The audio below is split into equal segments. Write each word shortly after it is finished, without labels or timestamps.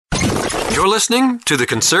You're listening to The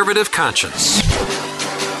Conservative Conscience.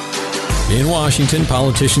 In Washington,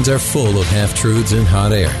 politicians are full of half-truths and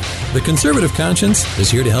hot air. The Conservative Conscience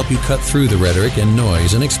is here to help you cut through the rhetoric and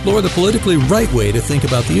noise and explore the politically right way to think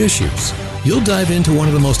about the issues. You'll dive into one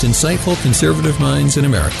of the most insightful conservative minds in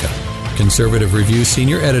America. Conservative Review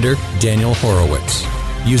Senior Editor Daniel Horowitz.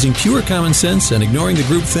 Using pure common sense and ignoring the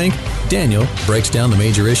groupthink, Daniel breaks down the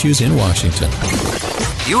major issues in Washington.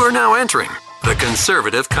 You are now entering The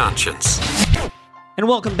Conservative Conscience. And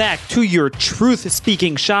welcome back to your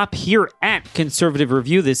truth-speaking shop here at Conservative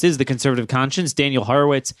Review. This is The Conservative Conscience. Daniel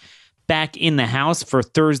Horowitz back in the house for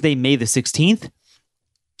Thursday, May the 16th.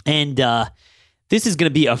 And this is going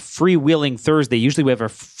to be a freewheeling Thursday. Usually we have our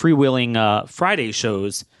freewheeling Friday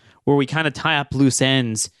shows where we kind of tie up loose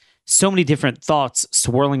ends. So many different thoughts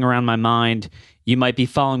swirling around my mind. You might be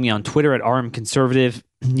following me on Twitter at rmconservative.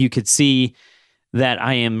 You could see that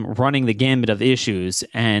I am running the gambit of issues,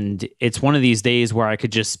 and it's one of these days where I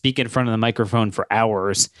could just speak in front of the microphone for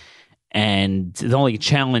hours, and the only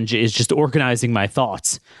challenge is just organizing my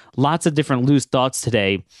thoughts. Lots of different loose thoughts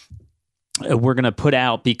today we're going to put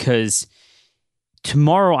out, because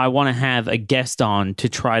tomorrow I want to have a guest on to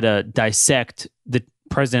try to dissect the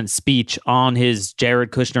president's speech on his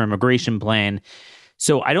Jared Kushner immigration plan.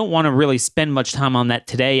 So I don't want to really spend much time on that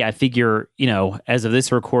today. I figure, as of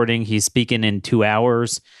this recording, he's speaking in 2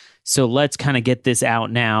 hours. So let's kind of get this out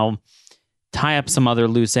now, tie up some other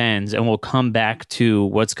loose ends, and we'll come back to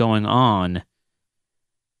what's going on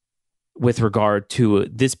with regard to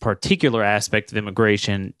this particular aspect of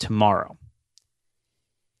immigration tomorrow.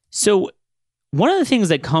 So one of the things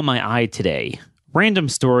that caught my eye today, random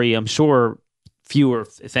story, I'm sure few,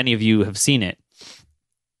 if any of you have seen it.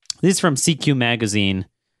 This is from CQ Magazine.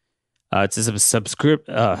 It's a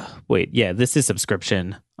subscription. This is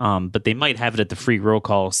subscription, but they might have it at the free roll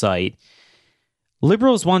call site.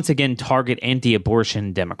 Liberals once again target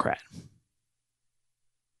anti-abortion Democrat.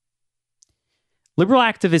 Liberal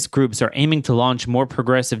activist groups are aiming to launch more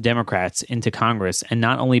progressive Democrats into Congress, and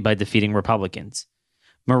not only by defeating Republicans.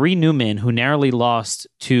 Marie Newman, who narrowly lost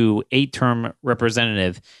to 8-term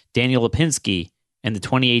Representative Daniel Lipinski in the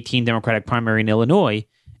 2018 Democratic primary in Illinois,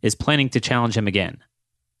 is planning to challenge him again.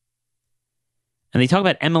 And they talk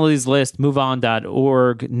about Emily's List,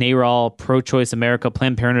 MoveOn.org, NARAL, Pro-Choice America,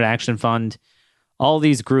 Planned Parenthood Action Fund, all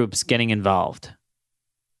these groups getting involved.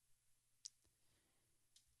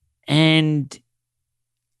 And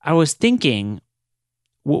I was thinking,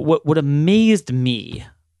 what amazed me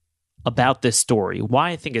about this story, why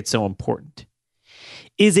I think it's so important,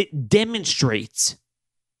 is it demonstrates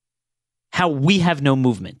how we have no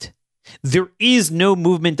movement. There is no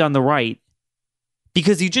movement on the right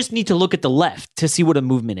because you just need to look at the left to see what a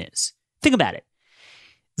movement is. Think about it.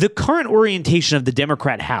 The current orientation of the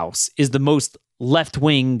Democrat House is the most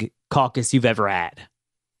left-wing caucus you've ever had.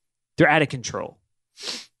 They're out of control.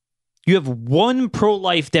 You have one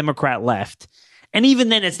pro-life Democrat left, and even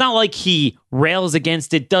then, it's not like he rails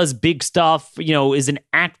against it, does big stuff, is an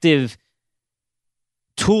active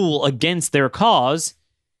tool against their cause.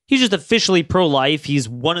 He's just officially pro-life. He's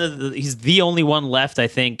the only one left, I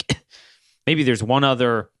think. Maybe there's one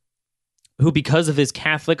other who, because of his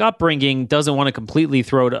Catholic upbringing, doesn't want to completely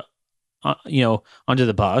throw it, under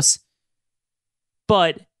the bus.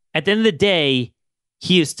 But at the end of the day,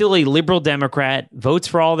 he is still a liberal Democrat, votes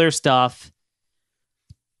for all their stuff.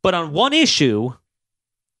 But on one issue,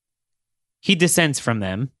 he dissents from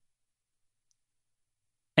them.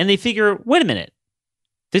 And they figure, wait a minute,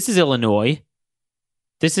 this is Illinois.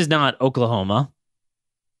 This is not Oklahoma.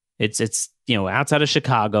 It's outside of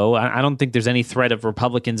Chicago. I don't think there's any threat of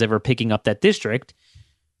Republicans ever picking up that district.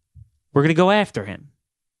 We're going to go after him.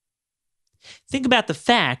 Think about the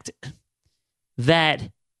fact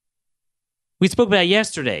that we spoke about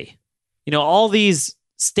yesterday. All these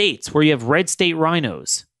states where you have red state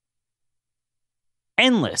rhinos.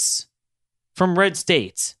 Endless from red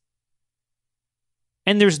states.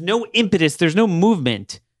 And there's no impetus, there's no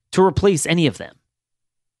movement to replace any of them.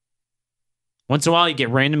 Once in a while, you get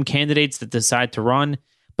random candidates that decide to run,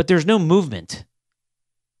 but there's no movement.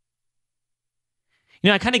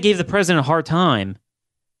 I kind of gave the president a hard time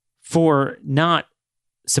for not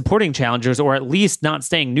supporting challengers, or at least not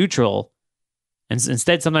staying neutral. And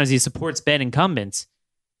instead, sometimes he supports bad incumbents.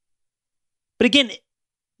 But again,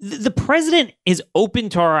 the president is open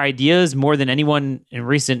to our ideas more than anyone in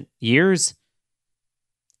recent years.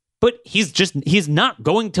 But he's not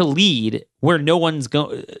going to lead where no one's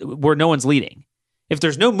leading. If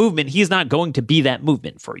there's no movement, he's not going to be that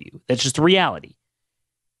movement for you. That's just a reality.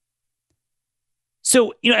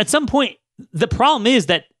 So, at some point, the problem is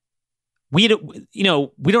that we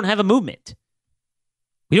don't have a movement.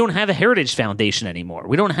 We don't have a heritage foundation anymore.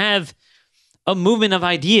 We don't have a movement of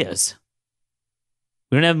ideas.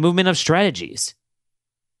 We don't have a movement of strategies.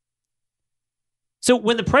 So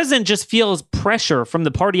when the president just feels pressure from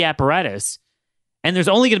the party apparatus and there's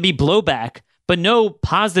only going to be blowback, but no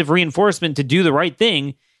positive reinforcement to do the right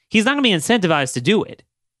thing, he's not going to be incentivized to do it.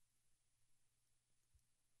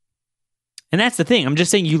 And that's the thing. I'm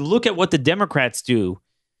just saying, you look at what the Democrats do.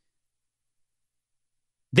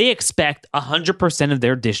 They expect 100% of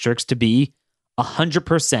their districts to be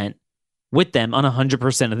 100% with them on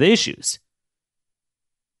 100% of the issues.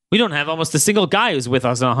 We don't have almost a single guy who's with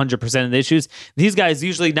us on 100% of the issues. These guys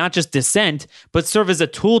usually not just dissent, but serve as a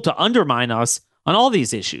tool to undermine us on all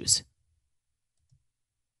these issues.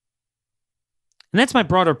 And that's my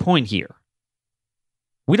broader point here.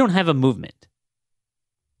 We don't have a movement.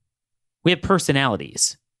 We have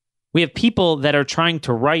personalities. We have people that are trying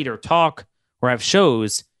to write or talk or have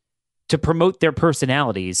shows to promote their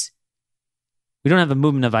personalities. We don't have a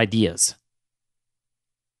movement of ideas.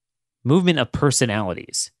 Movement of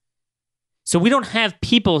personalities. So we don't have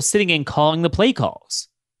people sitting and calling the play calls.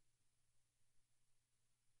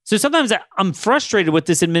 So sometimes I'm frustrated with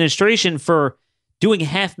this administration for doing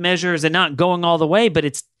half measures and not going all the way, but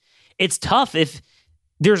it's tough if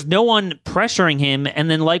there's no one pressuring him and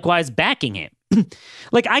then likewise backing him.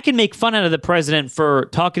 Like, I can make fun out of the president for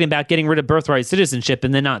talking about getting rid of birthright citizenship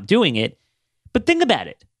and then not doing it. But think about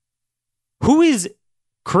it. Who is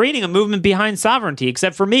creating a movement behind sovereignty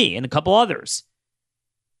except for me and a couple others?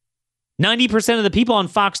 90% of the people on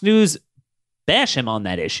Fox News bash him on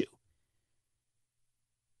that issue.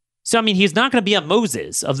 So, I mean, he's not going to be a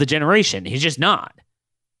Moses of the generation. He's just not.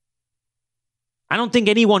 I don't think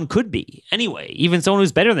anyone could be, anyway, even someone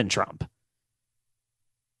who's better than Trump.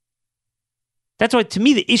 That's why, to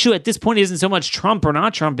me, the issue at this point isn't so much Trump or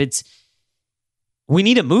not Trump. It's we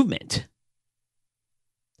need a movement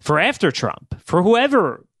for after Trump, for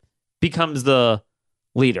whoever becomes the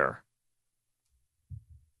leader.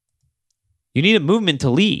 You need a movement to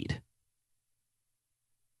lead.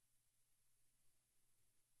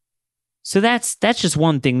 So that's just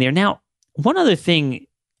one thing there. Now, one other thing,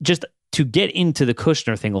 just to get into the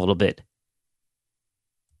Kushner thing a little bit.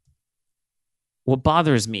 What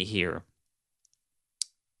bothers me here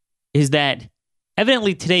is that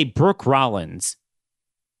evidently today Brooke Rollins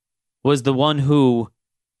was the one who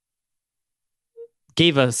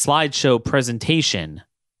gave a slideshow presentation,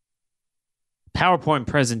 PowerPoint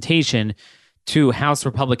presentation to House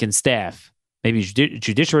Republican staff, maybe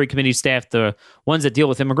Judiciary Committee staff, the ones that deal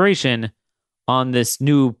with immigration, on this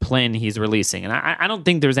new plan he's releasing. And I don't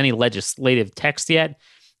think there's any legislative text yet.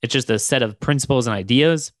 It's just a set of principles and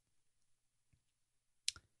ideas.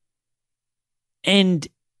 And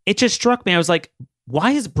it just struck me. I was like,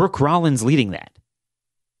 why is Brooke Rollins leading that?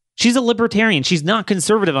 She's a libertarian. She's not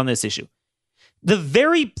conservative on this issue.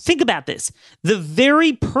 Think about this. The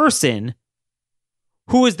very person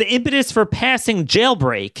who was the impetus for passing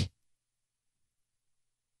Jailbreak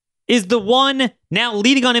is the one now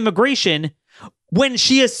leading on immigration, when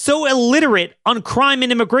she is so illiterate on crime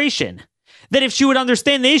and immigration that if she would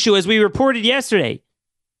understand the issue, as we reported yesterday,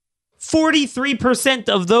 43%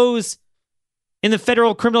 of those in the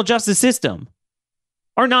federal criminal justice system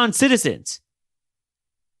are non-citizens.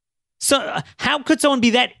 So how could someone be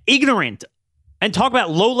that ignorant and talk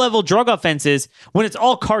about low-level drug offenses when it's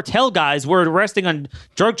all cartel guys we're arresting on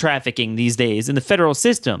drug trafficking these days in the federal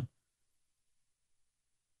system?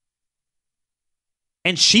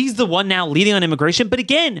 And she's the one now leading on immigration. But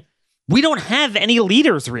again, we don't have any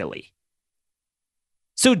leaders, really.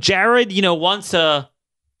 So Jared, wants to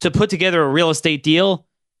put together a real estate deal,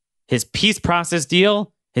 his peace process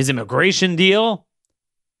deal, his immigration deal.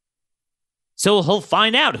 So he'll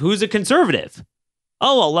find out who's a conservative.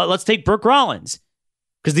 Oh, well, let's take Brooke Rollins,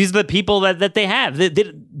 because these are the people that they have.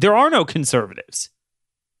 There are no conservatives.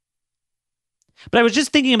 But I was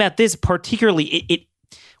just thinking about this particularly.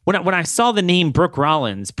 When I saw the name Brooke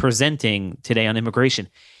Rollins presenting today on immigration,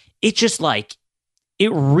 it just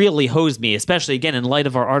it really hosed me, especially again in light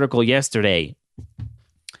of our article yesterday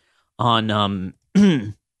on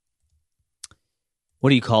what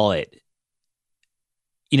do you call it?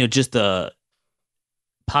 Just the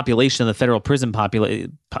population of the federal prison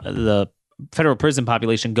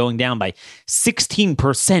population going down by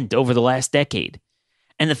 16% over the last decade,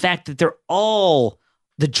 and the fact that they're all.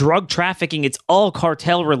 The drug trafficking, it's all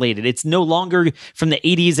cartel related. It's no longer from the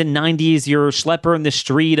 80s and 90s, you're a schlepper in the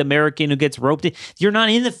street, American who gets roped in. You're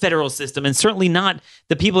not in the federal system, and certainly not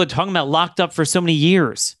the people are talking about locked up for so many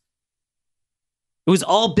years. It was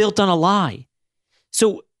all built on a lie.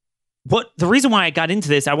 So the reason why I got into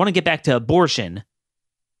this, I want to get back to abortion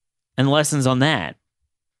and lessons on that.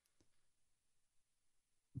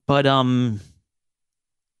 But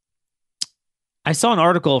I saw an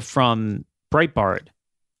article from Breitbart.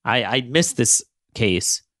 I missed this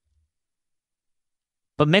case.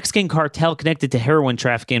 But Mexican cartel connected to heroin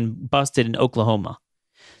trafficking busted in Oklahoma.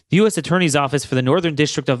 The U.S. Attorney's Office for the Northern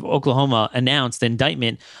District of Oklahoma announced the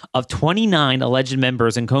indictment of 29 alleged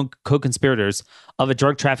members and co-conspirators of a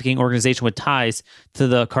drug trafficking organization with ties to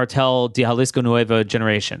the Cartel de Jalisco Nueva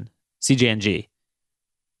Generación, CJNG.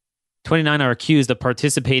 29 are accused of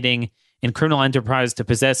participating in criminal enterprise to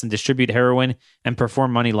possess and distribute heroin and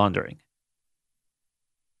perform money laundering.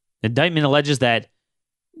 The indictment alleges that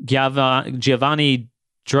Giovanni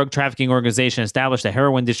drug trafficking organization established a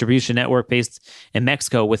heroin distribution network based in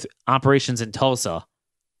Mexico with operations in Tulsa,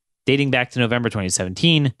 dating back to November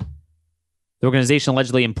 2017. The organization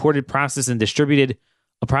allegedly imported, processed, and distributed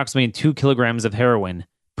approximately 2 kilograms of heroin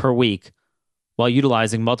per week while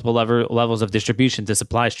utilizing multiple levels of distribution to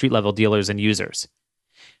supply street-level dealers and users.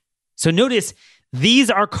 So notice,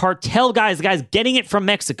 these are cartel guys, the guys getting it from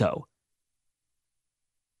Mexico.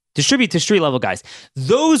 Distribute to street-level guys.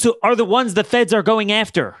 Those are the ones the feds are going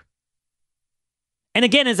after. And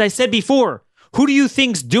again, as I said before, who do you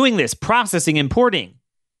think's doing this? Processing, importing.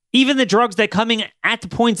 Even the drugs that come in at the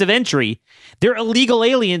points of entry, they're illegal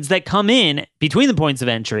aliens that come in between the points of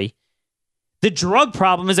entry. The drug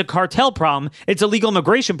problem is a cartel problem. It's a legal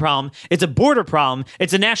immigration problem. It's a border problem.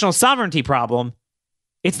 It's a national sovereignty problem.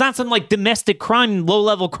 It's not some like domestic crime,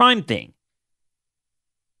 low-level crime thing.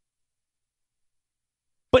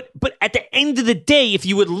 But at the end of the day, if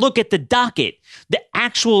you would look at the docket, the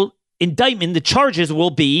actual indictment, the charges will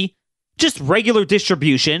be just regular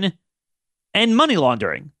distribution and money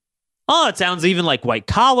laundering. Oh, it sounds even like white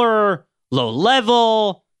collar, low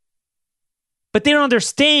level. But they don't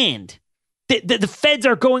understand. The feds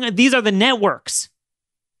are going, these are the networks.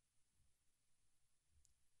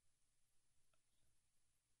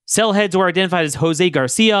 Cell heads were identified as Jose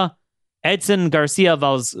Garcia, Edson Garcia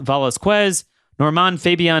Velasquez, Norman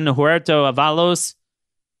Fabian Huerto Avalos.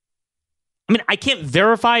 I mean, I can't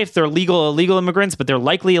verify if they're legal or illegal immigrants, but they're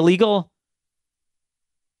likely illegal.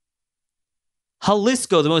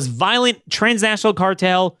 Jalisco, the most violent transnational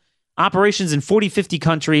cartel, operations in 40, 50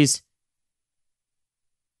 countries.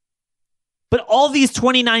 But all these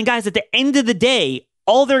 29 guys, at the end of the day,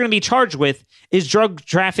 all they're going to be charged with is drug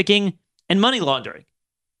trafficking and money laundering.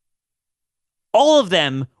 All of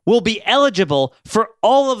them will be eligible for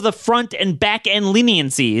all of the front and back end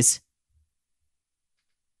leniencies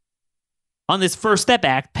on this First Step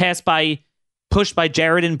Act pushed by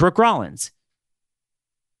Jared and Brooke Rollins.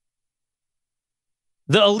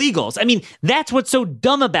 The illegals. I mean, that's what's so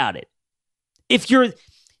dumb about it. If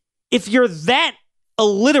you're that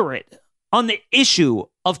illiterate on the issue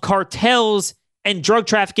of cartels and drug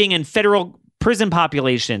trafficking and federal prison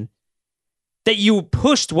population, that you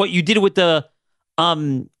pushed what you did with the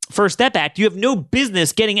First Step Act, you have no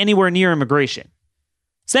business getting anywhere near immigration.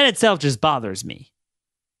 So that itself just bothers me.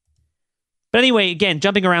 But anyway, again,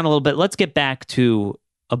 jumping around a little bit, let's get back to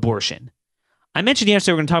abortion. I mentioned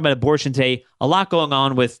yesterday we're going to talk about abortion today. A lot going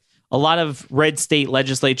on with a lot of red state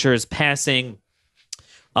legislatures passing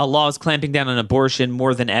laws clamping down on abortion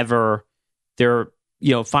more than ever. They're,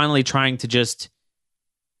 finally trying to just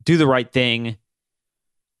do the right thing.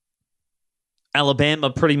 Alabama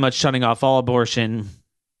pretty much shutting off all abortion.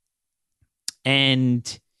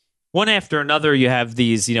 And one after another, you have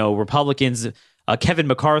these, Republicans. Kevin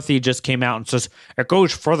McCarthy just came out and says, it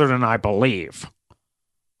goes further than I believe.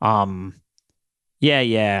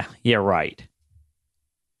 Yeah, right.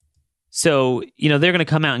 So, they're going to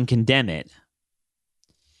come out and condemn it.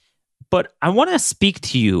 But I want to speak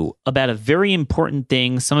to you about a very important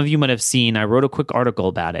thing. Some of you might have seen, I wrote a quick article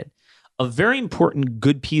about it. A very important,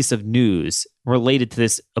 good piece of news related to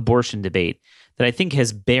this abortion debate that I think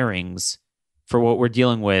has bearings for what we're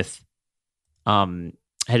dealing with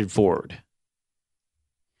headed forward.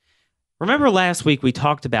 Remember last week we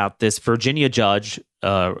talked about this Virginia judge,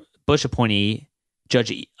 Bush appointee,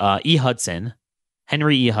 Judge E. Hudson,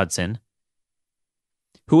 Henry E. Hudson,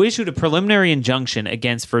 who issued a preliminary injunction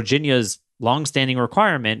against Virginia's longstanding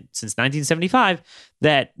requirement since 1975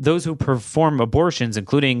 that those who perform abortions,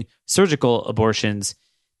 including surgical abortions,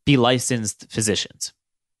 be licensed physicians.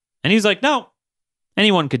 And he's like, no,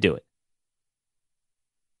 anyone could do it.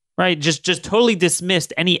 Right? Just totally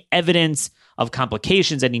dismissed any evidence of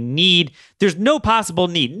complications, any need. There's no possible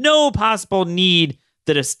need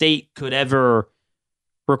that a state could ever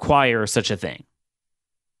require such a thing.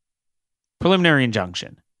 Preliminary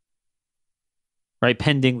injunction. Right,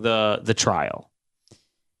 pending the trial.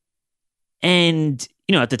 And,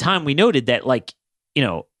 at the time we noted that,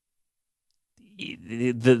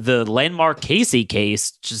 the landmark Casey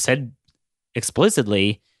case just said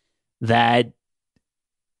explicitly that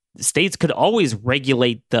states could always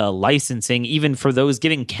regulate the licensing, even for those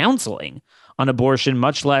giving counseling on abortion,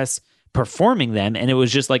 much less performing them. And it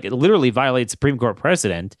was just like, it literally violates Supreme Court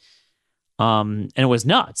precedent. And it was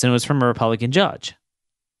nuts. And it was from a Republican judge.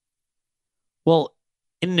 Well,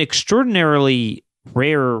 in an extraordinarily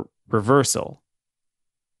rare reversal,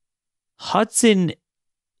 Hudson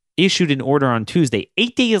issued an order on Tuesday,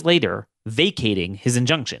 8 days later, vacating his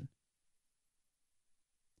injunction.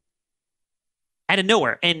 Out of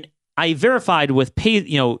nowhere. And I verified with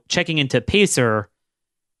checking into Pacer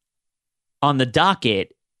on the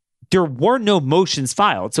docket, there were no motions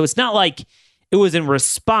filed. So it's not like it was in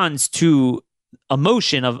response to a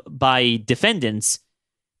motion by defendants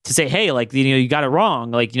to say, hey, like, you got it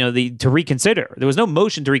wrong, like, to reconsider. There was no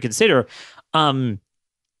motion to reconsider.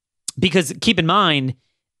 Because keep in mind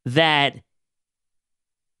that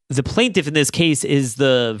the plaintiff in this case is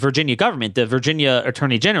the Virginia government, the Virginia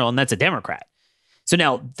Attorney General, and that's a Democrat. So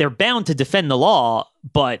now they're bound to defend the law,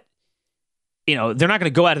 but they're not going to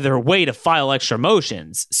go out of their way to file extra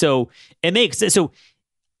motions. So it makes sense. So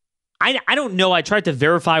I don't know. I tried to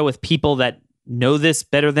verify with people that know this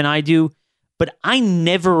better than I do, but I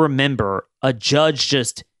never remember a judge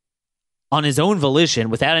just on his own volition,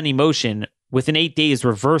 without any motion, within 8 days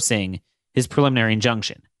reversing his preliminary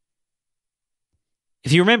injunction.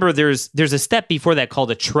 If you remember, there's a step before that called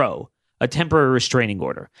a TRO, a temporary restraining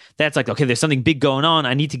order. That's like, okay, there's something big going on.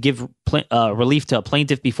 I need to give relief to a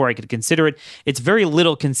plaintiff before I could consider it. It's very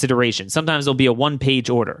little consideration. Sometimes there'll be a 1-page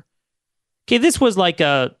order. Okay, this was like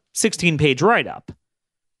a 16-page write-up.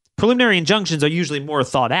 Preliminary injunctions are usually more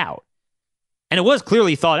thought out. And it was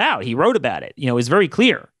clearly thought out. He wrote about it. It was very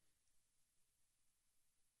clear.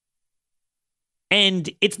 And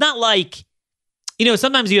it's not like,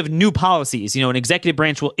 sometimes you have new policies. An executive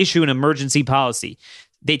branch will issue an emergency policy.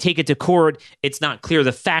 They take it to court. It's not clear.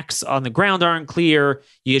 The facts on the ground aren't clear.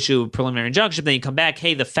 You issue a preliminary injunction. Then you come back.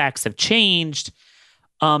 Hey, the facts have changed.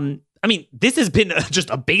 This has been just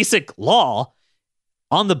a basic law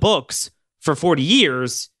on the books for 40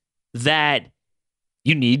 years that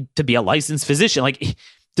you need to be a licensed physician. Like,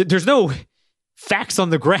 there's no facts on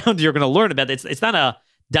the ground you're going to learn about. It's not a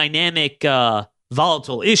dynamic,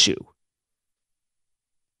 volatile issue.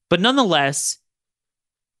 But nonetheless,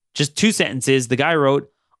 just 2 sentences, the guy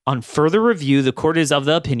wrote, on further review, the court is of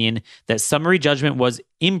the opinion that summary judgment was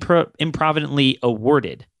improvidently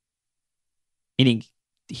awarded. Meaning,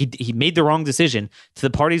 he made the wrong decision to the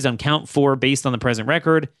parties on count 4 based on the present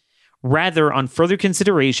record. Rather, on further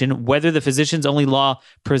consideration, whether the physicians-only law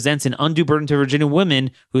presents an undue burden to Virginia women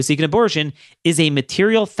who seek an abortion is a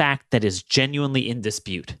material fact that is genuinely in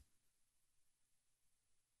dispute.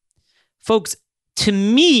 Folks, to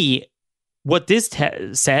me, what this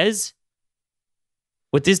says,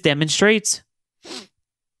 what this demonstrates,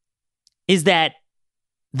 is that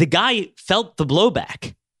the guy felt the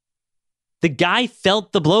blowback. The guy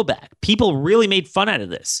felt the blowback. People really made fun out of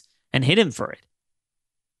this and hit him for it.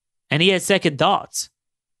 And he had second thoughts.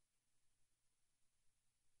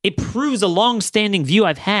 It proves a long-standing view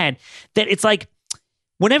I've had that it's like,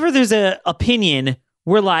 whenever there's an opinion,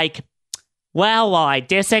 we're like, well, I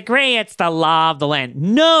disagree. It's the law of the land.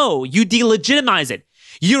 No, you delegitimize it.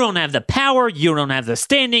 You don't have the power. You don't have the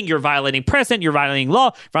standing. You're violating precedent. You're violating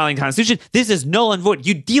law, violating Constitution. This is null and void.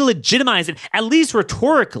 You delegitimize it, at least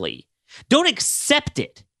rhetorically. Don't accept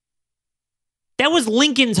it. That was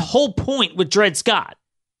Lincoln's whole point with Dred Scott.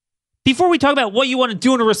 Before we talk about what you want to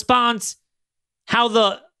do in a response, how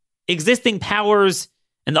the existing powers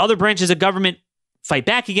and the other branches of government fight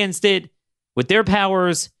back against it with their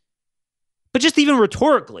powers, but just even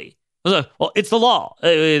rhetorically, well, it's the law.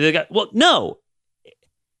 Well, no.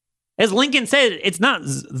 As Lincoln said, it's not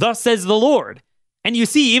thus says the Lord. And you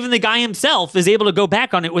see, even the guy himself is able to go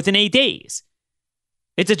back on it within 8 days.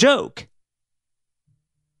 It's a joke.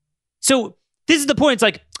 So this is the point. It's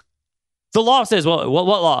like, the law says, well, what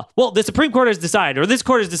law? Well, the Supreme Court has decided, or this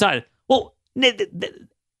court has decided. Well,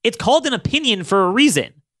 it's called an opinion for a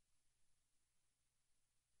reason.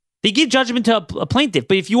 They give judgment to a plaintiff,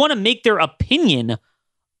 but if you want to make their opinion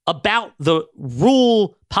about the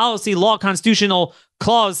rule, policy, law, constitutional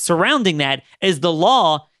clause surrounding that as the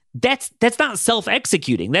law, that's not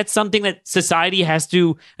self-executing. That's something that society has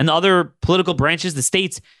to, and the other political branches, the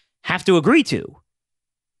states, have to agree to.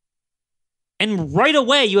 And right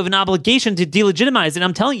away, you have an obligation to delegitimize it.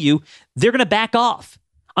 I'm telling you, they're going to back off.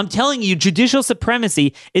 I'm telling you, judicial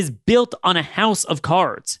supremacy is built on a house of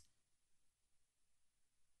cards.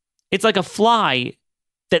 It's like a fly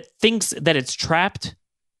that thinks that it's trapped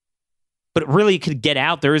but really it could get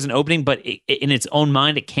out. There is an opening, but in its own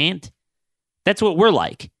mind, it can't. That's what we're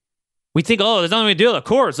like. We think, oh, there's nothing we can do. The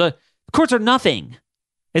courts are nothing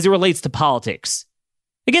as it relates to politics.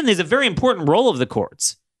 Again, there's a very important role of the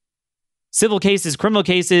courts. Civil cases, criminal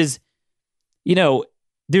cases,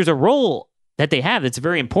 there's a role that they have that's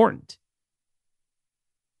very important.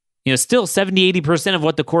 Still 70, 80% of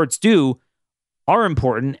what the courts do are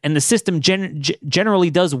important, and the system generally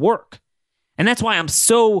does work. And that's why I'm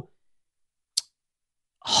so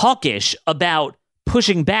hawkish about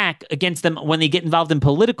pushing back against them when they get involved in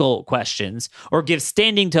political questions or give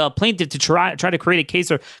standing to a plaintiff to try to create a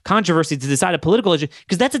case or controversy to decide a political issue,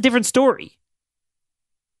 because that's a different story.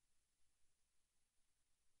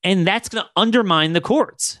 And that's going to undermine the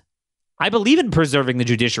courts. I believe in preserving the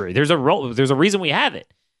judiciary. There's a reason we have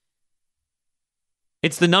it.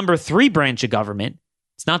 It's the number 3 branch of government.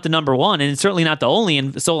 It's not the number 1, and it's certainly not the only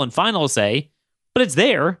and sole and final say, but it's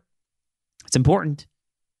there. It's important.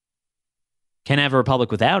 Can't have a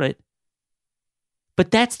republic without it. But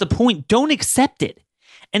that's the point. Don't accept it.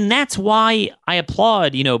 And that's why I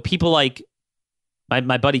applaud, people like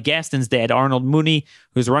my buddy Gaston's dad, Arnold Mooney,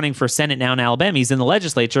 who's running for Senate now in Alabama. He's in the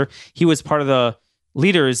legislature. He was part of the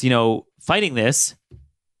leaders, fighting this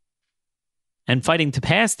and fighting to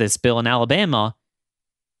pass this bill in Alabama.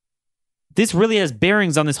 This really has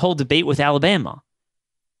bearings on this whole debate with Alabama.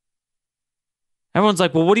 Everyone's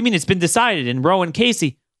like, well, what do you mean it's been decided in Roe and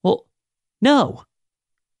Casey? Well, no.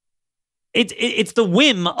 It's the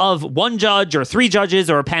whim of one judge or 3 judges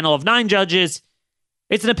or a panel of 9 judges.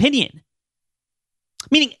 It's an opinion.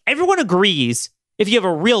 Meaning everyone agrees if you have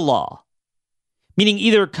a real law, meaning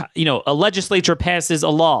either, a legislature passes a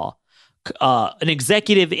law, an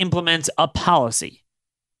executive implements a policy,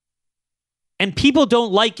 and people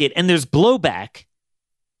don't like it and there's blowback.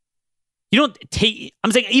 I'm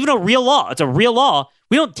saying even a real law, it's a real law.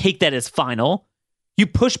 We don't take that as final. You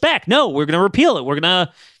push back. No, we're going to repeal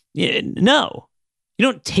it. No. You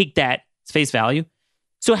don't take that as face value.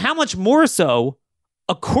 So how much more so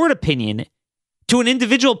a court opinion to an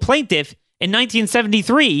individual plaintiff in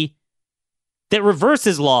 1973 that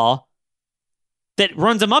reverses law, that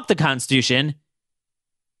runs amok the Constitution?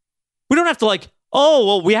 We don't have to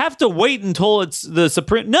we have to wait until it's the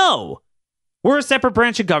Supreme. No. We're a separate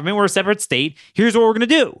branch of government. We're a separate state. Here's what we're going to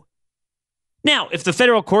do. Now, if the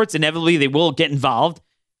federal courts, inevitably, they will get involved,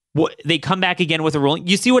 they come back again with a ruling,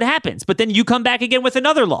 you see what happens. But then you come back again with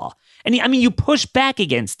another law. And you push back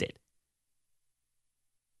against it.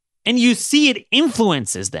 And you see it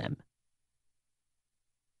influences them.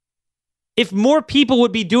 If more people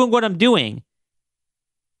would be doing what I'm doing,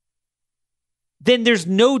 then there's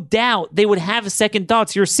no doubt they would have second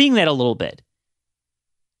thoughts. You're seeing that a little bit.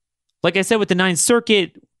 Like I said, with the 9th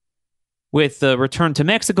Circuit, with the return to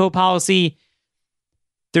Mexico policy,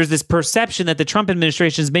 there's this perception that the Trump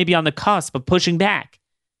administration is maybe on the cusp of pushing back.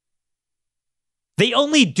 They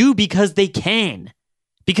only do because they can,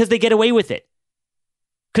 because they get away with it.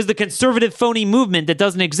 Because the conservative phony movement that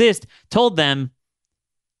doesn't exist told them,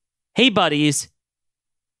 hey, buddies,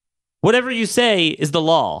 whatever you say is the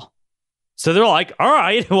law. So they're like, all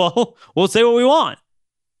right, well, we'll say what we want.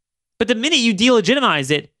 But the minute you delegitimize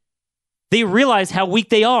it, they realize how weak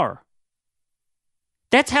they are.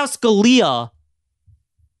 That's how Scalia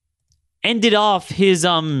ended off his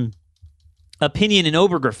opinion in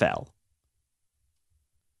Obergefell.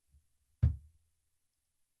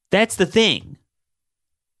 That's the thing.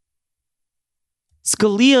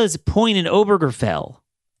 Scalia's point in Obergefell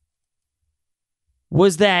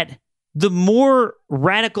was that the more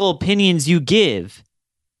radical opinions you give,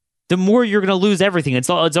 the more you're going to lose everything. It's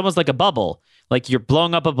almost like a bubble. Like you're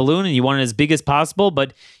blowing up a balloon and you want it as big as possible,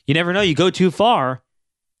 but you never know. You go too far,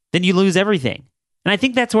 then you lose everything. And I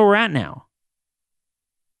think that's where we're at now.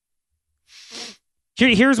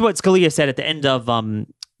 Here's what Scalia said at the end of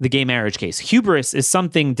the gay marriage case. Hubris is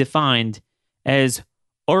something defined as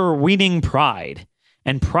o'erweening pride,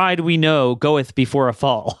 and pride we know goeth before a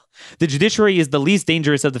fall. The judiciary is the least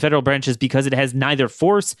dangerous of the federal branches because it has neither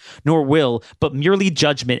force nor will, but merely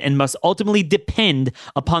judgment, and must ultimately depend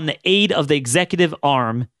upon the aid of the executive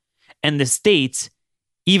arm and the states,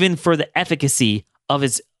 even for the efficacy of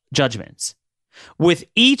its judgments. With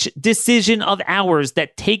each decision of ours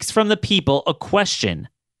that takes from the people a question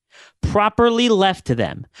properly left to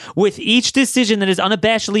them, with each decision that is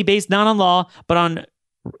unabashedly based not on law, but on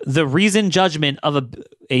the reasoned judgment of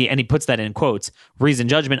and he puts that in quotes, reasoned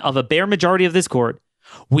judgment of a bare majority of this court,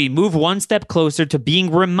 we move one step closer to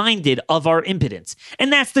being reminded of our impotence.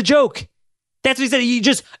 And that's the joke. That's what he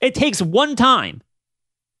said. It takes one time.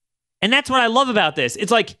 And that's what I love about this.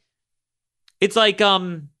 It's like,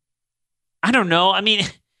 I don't know. I mean,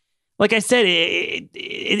 Like I said,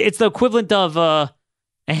 it's the equivalent of a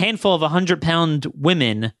handful of 100-pound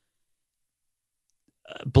women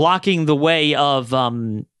blocking the way of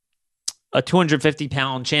a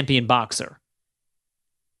 250-pound champion boxer.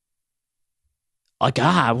 Like,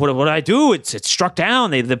 what do I do? It's struck down.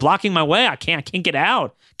 They're blocking my way. I can't get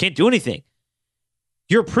out. Can't do anything.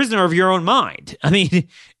 You're a prisoner of your own mind. I mean,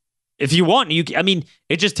 if you want,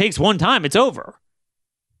 it just takes one time. It's over.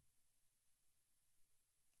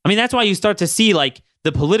 I mean, that's why you start to see, like,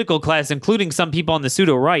 the political class, including some people on the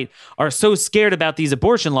pseudo-right, are so scared about these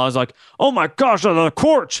abortion laws. Like, oh my gosh, the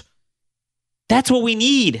courts. That's what we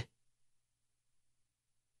need.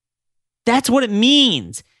 That's what it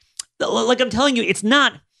means. Like I'm telling you, it's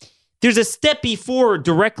not, there's a step before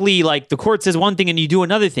directly, like the court says one thing and you do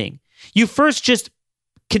another thing. You first just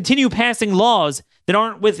continue passing laws that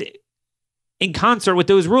aren't in concert with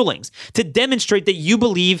those rulings to demonstrate that you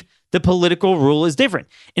believe the political rule is different.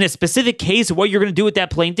 In a specific case, what you're going to do with that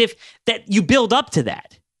plaintiff, that you build up to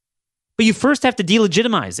that. But you first have to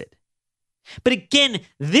delegitimize it. But again,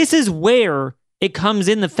 this is where it comes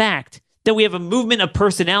in the fact that we have a movement of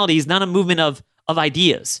personalities, not a movement of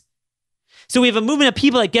ideas. So we have a movement of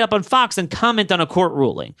people that get up on Fox and comment on a court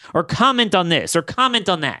ruling, or comment on this, or comment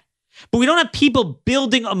on that. But we don't have people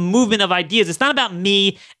building a movement of ideas. It's not about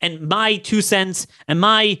me and my 2 cents and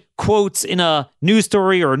my quotes in a news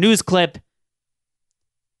story or a news clip,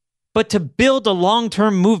 but to build a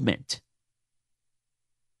long-term movement.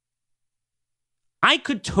 I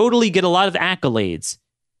could totally get a lot of accolades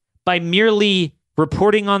by merely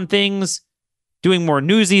reporting on things, doing more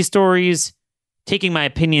newsy stories, taking my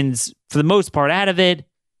opinions for the most part out of it,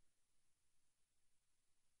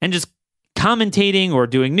 and just commentating or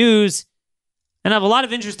doing news, and I have a lot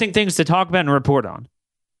of interesting things to talk about and report on.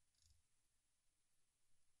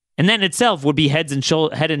 And that in itself would be head and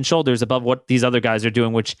shoulders above what these other guys are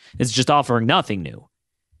doing, which is just offering nothing new.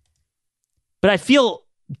 But I feel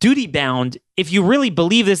duty-bound, if you really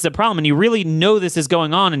believe this is a problem and you really know this is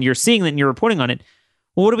going on and you're seeing it and you're reporting on it,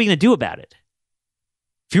 well, what are we going to do about it?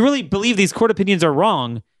 If you really believe these court opinions are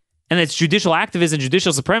wrong and it's judicial activism,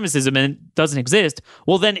 judicial supremacism, and it doesn't exist,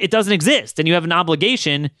 well, then it doesn't exist, and you have an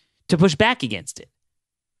obligation to push back against it.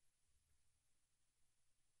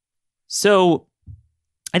 So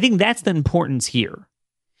I think that's the importance here.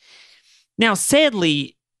 Now,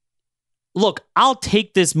 sadly, look, I'll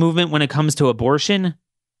take this movement when it comes to abortion,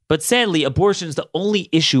 but sadly, abortion is the only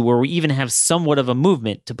issue where we even have somewhat of a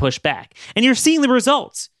movement to push back. And you're seeing the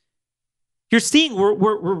results. You're seeing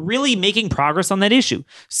we're really making progress on that issue.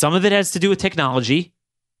 Some of it has to do with technology,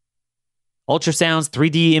 ultrasounds,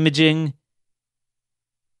 3D imaging.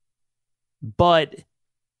 But,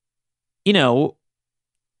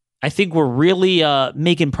 I think we're really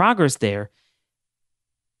making progress there.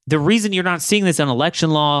 The reason you're not seeing this on election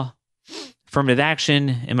law, affirmative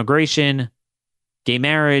action, immigration, gay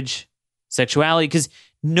marriage, sexuality, because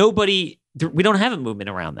we don't have a movement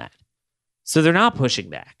around that. So they're not pushing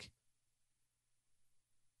back.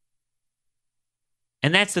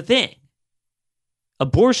 And that's the thing.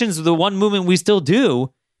 Abortion's the one movement we still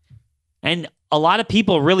do. And a lot of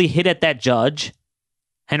people really hit at that judge,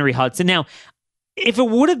 Henry Hudson. Now, if it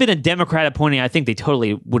would have been a Democrat appointee, I think they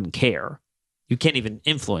totally wouldn't care. You can't even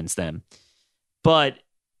influence them. But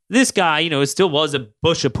this guy, still was a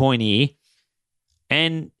Bush appointee.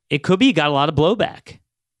 And it could be he got a lot of blowback.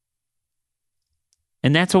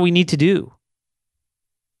 And that's what we need to do.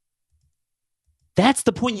 That's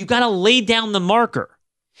the point. You got to lay down the marker.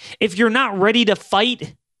 If you're not ready to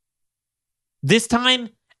fight this time,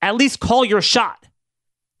 at least call your shot.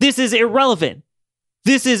 This is irrelevant.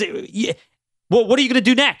 What are you going to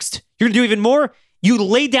do next? You're going to do even more? You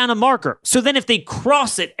lay down a marker. So then if they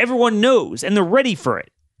cross it, everyone knows and they're ready for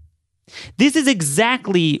it. This is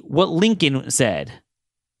exactly what Lincoln said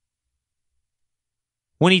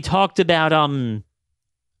when he talked about,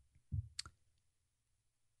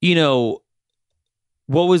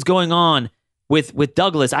 what was going on with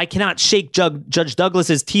Douglas. I cannot shake Judge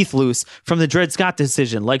Douglas's teeth loose from the Dred Scott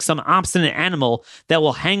decision, like some obstinate animal that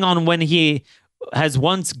will hang on when he has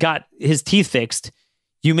once got his teeth fixed.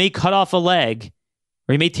 You may cut off a leg,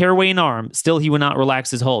 or he may tear away an arm, still he will not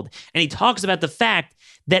relax his hold. And he talks about the fact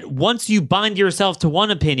that once you bind yourself to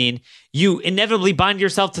one opinion, you inevitably bind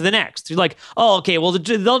yourself to the next. You're like, oh, okay, well,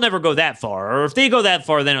 they'll never go that far. Or if they go that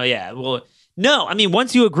far, then, oh, yeah, well... No,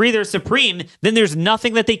 once you agree they're supreme, then there's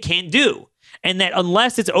nothing that they can't do. And that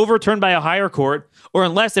unless it's overturned by a higher court, or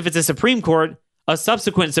unless if it's a Supreme Court, a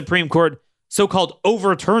subsequent Supreme Court so-called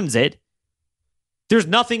overturns it, there's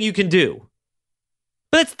nothing you can do.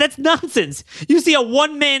 But that's nonsense. You see a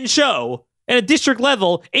one-man show at a district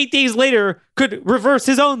level 8 days later could reverse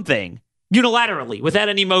his own thing unilaterally without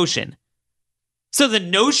any motion. So the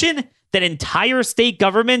notion that entire state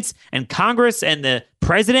governments and Congress and the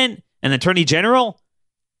president and the attorney general,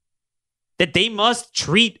 that they must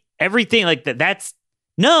treat everything like that, that's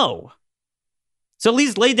no. So at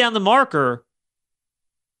least lay down the marker.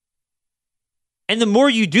 And the more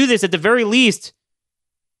you do this, at the very least,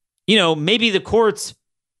 maybe the courts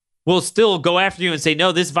will still go after you and say,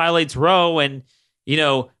 no, this violates Roe. And,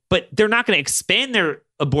 but they're not going to expand their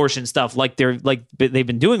abortion stuff like they've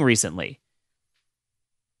been doing recently.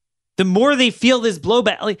 The more they feel this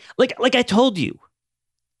blowback, like I told you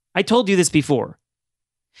this before.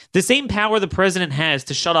 The same power the president has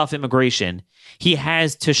to shut off immigration, he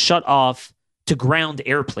has to ground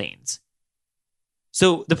airplanes.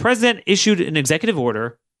 So the president issued an executive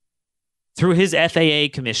order through his FAA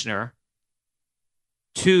commissioner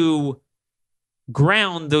to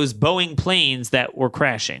ground those Boeing planes that were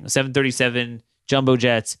crashing, 737 jumbo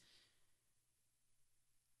jets.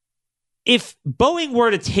 If Boeing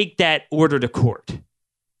were to take that order to court,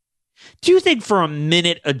 do you think for a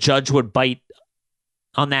minute a judge would bite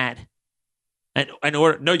on that? And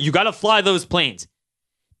order, no, you got to fly those planes.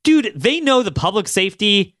 Dude, they know the public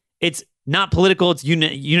safety. It's not political. It's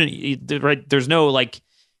right? There's no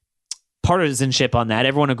partisanship on that.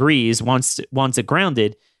 Everyone agrees, wants it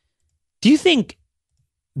grounded. Do you think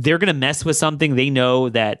they're going to mess with something they know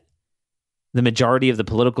that the majority of the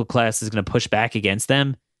political class is going to push back against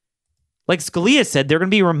them? Like Scalia said, they're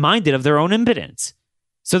going to be reminded of their own impotence.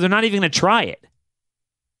 So they're not even going to try it.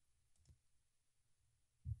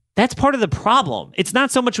 That's part of the problem. It's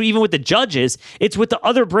not so much even with the judges. It's with the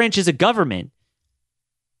other branches of government.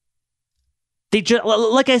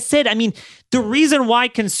 Like I said, the reason why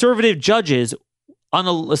conservative judges,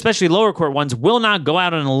 especially lower court ones, will not go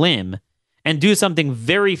out on a limb and do something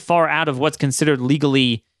very far out of what's considered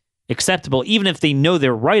legally acceptable, even if they know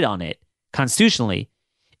they're right on it constitutionally,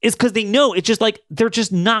 is because they know it's just they're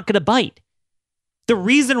just not going to bite. The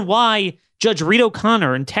reason why Judge Reed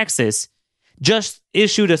O'Connor in Texas just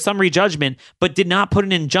issued a summary judgment but did not put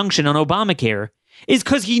an injunction on Obamacare is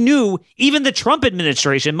because he knew even the Trump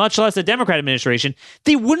administration, much less the Democrat administration,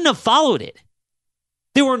 they wouldn't have followed it.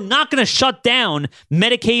 They were not going to shut down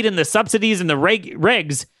Medicaid and the subsidies and the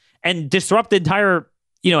regs and disrupt the entire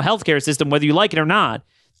healthcare system, whether you like it or not,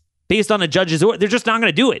 based on a judge's order. They're just not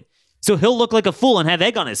going to do it. So he'll look like a fool and have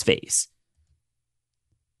egg on his face.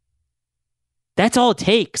 That's all it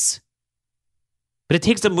takes. But it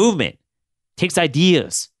takes a movement. It takes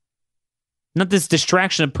ideas. Not this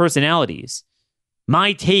distraction of personalities.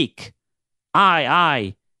 My take.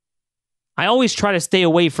 I always try to stay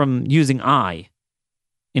away from using I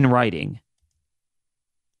in writing.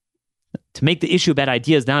 To make the issue about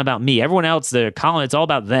ideas not about me. Everyone else, the column, it's all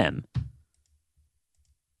about them.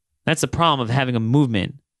 That's the problem of having a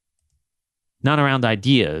movement. Not around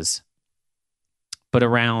ideas, but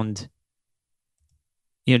around,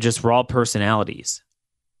 just raw personalities.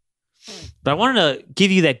 But I wanted to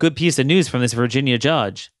give you that good piece of news from this Virginia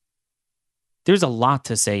judge. There's a lot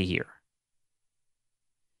to say here.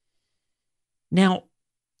 Now,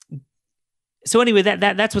 so anyway,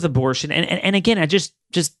 that's with abortion. And again, I just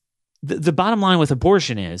the bottom line with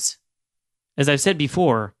abortion is, as I've said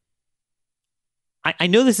before, I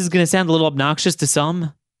know this is going to sound a little obnoxious to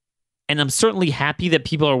some, and I'm certainly happy that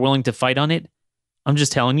people are willing to fight on it. I'm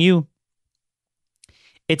just telling you,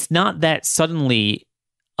 it's not that suddenly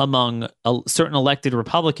among certain elected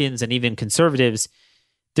Republicans and even conservatives,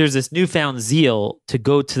 there's this newfound zeal to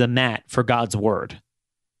go to the mat for God's word.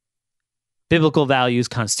 Biblical values,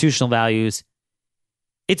 constitutional values.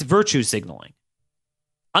 It's virtue signaling.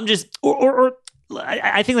 I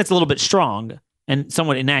think that's a little bit strong and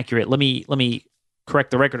somewhat inaccurate. Let me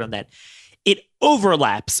correct the record on that. It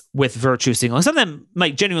overlaps with virtue signaling. Some of them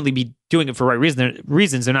might genuinely be doing it for right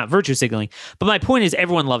reasons. They're not virtue signaling. But my point is,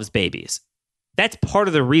 everyone loves babies. That's part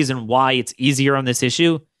of the reason why it's easier on this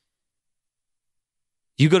issue.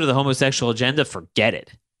 You go to the homosexual agenda, forget it.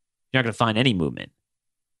 You're not going to find any movement.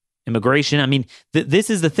 Immigration, this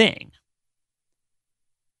is the thing.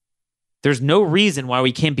 There's no reason why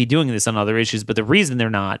we can't be doing this on other issues, but the reason they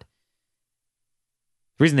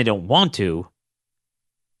don't want to,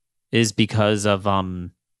 is because of,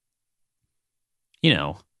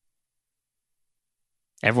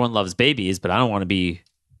 everyone loves babies, but I don't want to be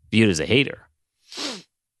viewed as a hater.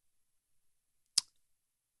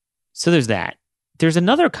 So there's that. There's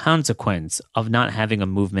another consequence of not having a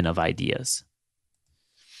movement of ideas.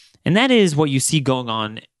 And that is what you see going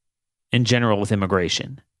on in general with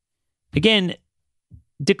immigration. Again,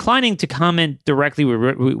 declining to comment directly.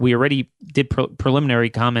 We already did preliminary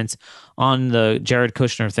comments on the Jared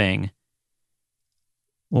Kushner thing.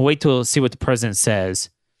 We'll wait till see what the president says.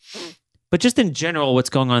 But just in general, what's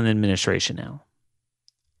going on in the administration now?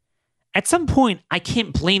 At some point, I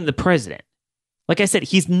can't blame the president. Like I said,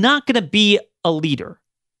 he's not going to be a leader,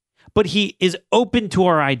 but he is open to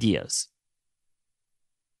our ideas.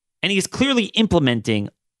 And he's clearly implementing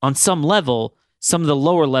on some level some of the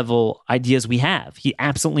lower level ideas we have. He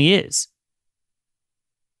absolutely is.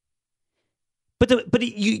 But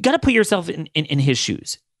you got to put yourself in his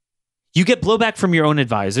shoes. You get blowback from your own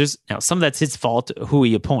advisors. Now, some of that's his fault, who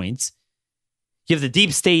he appoints. You have the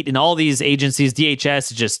deep state and all these agencies,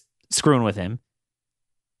 DHS, just screwing with him.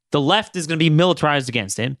 The left is going to be militarized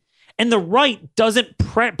against him. And the right doesn't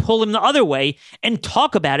pull him the other way and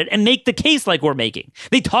talk about it and make the case like we're making.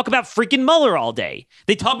 They talk about freaking Mueller all day.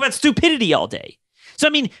 They talk about stupidity all day. So, I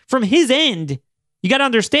mean, from his end, you got to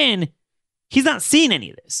understand, he's not seeing any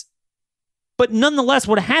of this. But nonetheless,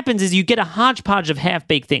 what happens is you get a hodgepodge of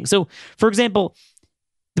half-baked things. So, for example,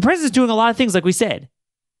 the president's doing a lot of things, like we said.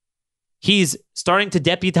 He's starting to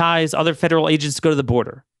deputize other federal agents to go to the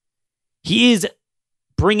border. He is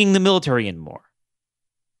bringing the military in more.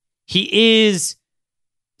 He is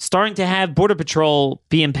starting to have Border Patrol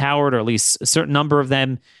be empowered, or at least a certain number of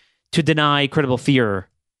them, to deny credible fear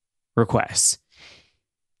requests.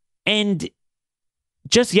 And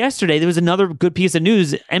just yesterday, there was another good piece of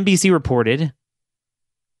news. NBC reported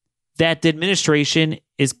that the administration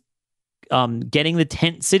is getting the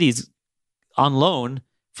tent cities on loan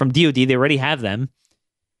from DOD. They already have them.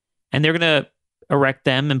 And they're going to erect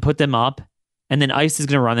them and put them up. And then ICE is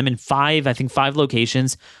going to run them in five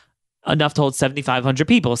locations, enough to hold 7,500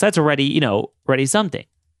 people. So that's already, already something.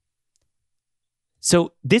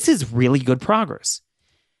 So this is really good progress.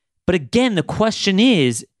 But again, the question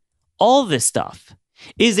is, all this stuff,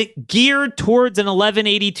 is it geared towards an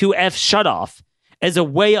 1182F shutoff as a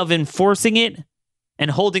way of enforcing it and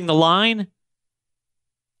holding the line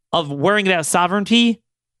of worrying about sovereignty?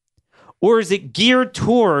 Or is it geared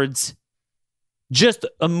towards just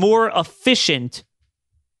a more efficient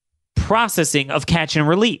processing of catch and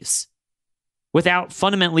release without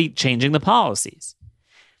fundamentally changing the policies?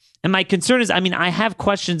 And my concern is, I have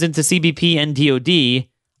questions into CBP and DOD.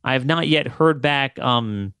 I have not yet heard back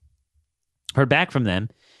from them,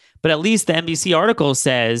 but at least the NBC article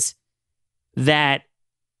says that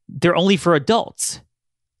they're only for adults.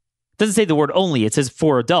 It doesn't say the word only, it says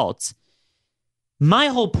for adults. My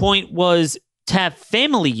whole point was to have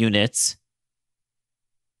family units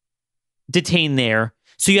detained there,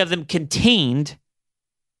 so you have them contained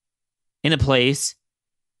in a place,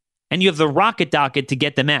 and you have the rocket docket to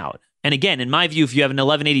get them out. And again, in my view, if you have an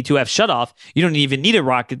 1182F shutoff, you don't even need a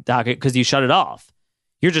rocket docket because you shut it off.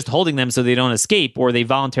 You're just holding them so they don't escape or they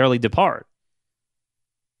voluntarily depart.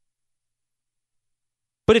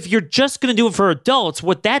 But if you're just going to do it for adults,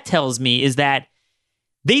 what that tells me is that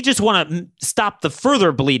they just want to stop the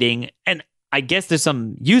further bleeding. And I guess there's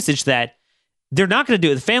some usage that they're not going to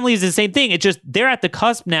do it. The families is the same thing. It's just they're at the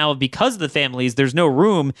cusp now because of the families. There's no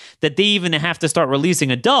room that they even have to start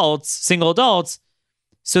releasing adults, single adults.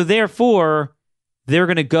 So therefore, they're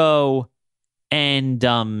going to go and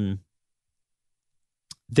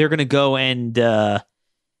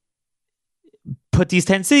put these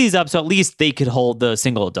 10 cities up so at least they could hold the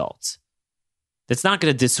single adults. That's not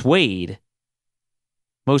going to dissuade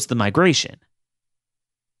most of the migration.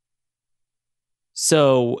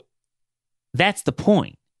 So that's the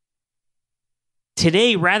point.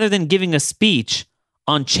 Today, rather than giving a speech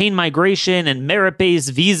on chain migration and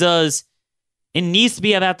merit-based visas, it needs to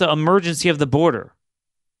be about the emergency of the border.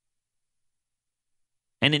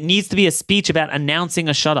 And it needs to be a speech about announcing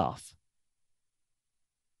a shutoff.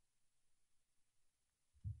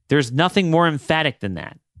 There's nothing more emphatic than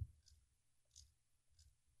that.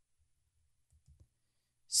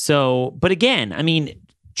 So, but again,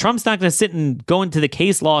 Trump's not going to sit and go into the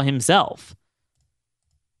case law himself.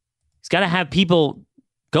 He's got to have people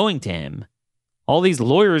going to him. All these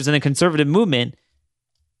lawyers in the conservative movement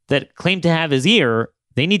that claim to have his ear,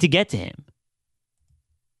 they need to get to him.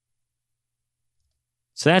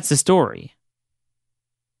 So that's the story.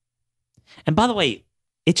 And by the way,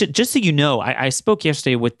 just so you know, I spoke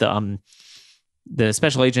yesterday with the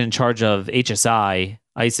special agent in charge of HSI,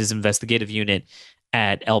 ICE's investigative unit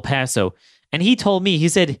at El Paso. And he told me, he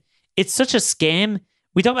said, it's such a scam.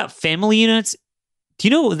 We talk about family units. Do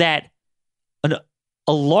you know that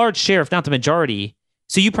a large share, if not the majority,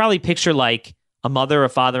 so you probably picture like a mother, a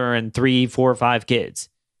father, and 3, 4, 5 kids.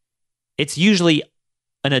 It's usually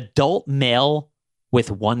an adult male with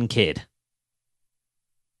 1 kid.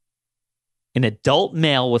 an adult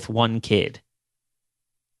male with one kid.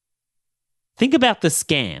 Think about the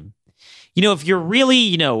scam. If you're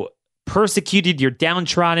really, persecuted, you're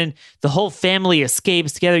downtrodden, the whole family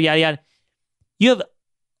escapes together, yada, yada. You have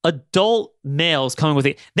adult males coming with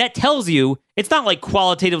it. That tells you it's not like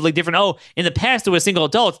qualitatively different. Oh, in the past it was single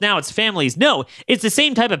adults, now it's families. No, it's the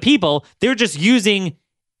same type of people. They're just using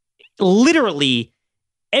literally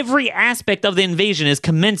every aspect of the invasion is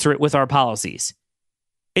commensurate with our policies.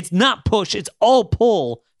 It's not push, it's all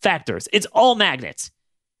pull factors. It's all magnets.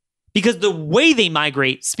 Because the way they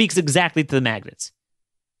migrate speaks exactly to the magnets.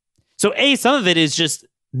 So some of it is just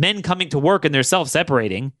men coming to work and they're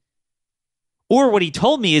self-separating. Or what he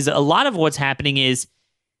told me is a lot of what's happening is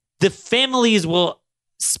the families will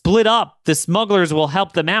split up. The smugglers will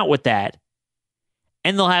help them out with that.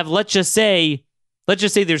 And they'll have, let's just say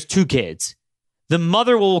there's 2 kids. The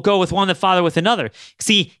mother will go with one, the father with another.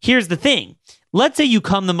 See, here's the thing. Let's say you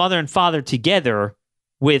come the mother and father together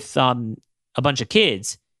with a bunch of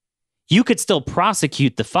kids. You could still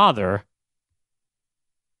prosecute the father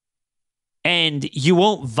and you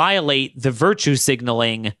won't violate the virtue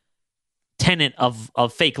signaling tenet of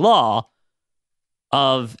fake law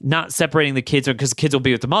of not separating the kids because the kids will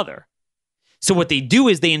be with the mother. So what they do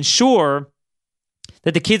is they ensure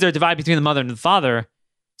that the kids are divided between the mother and the father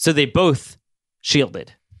so they both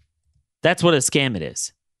shielded. That's what a scam it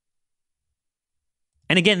is.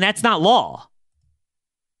 And again, that's not law.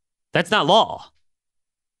 That's not law.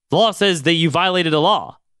 The law says that you violated a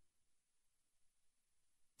law.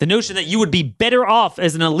 The notion that you would be better off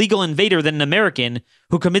as an illegal invader than an American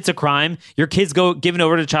who commits a crime, your kids go given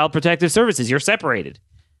over to Child Protective Services. You're separated.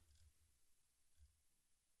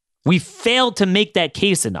 We failed to make that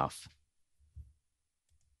case enough.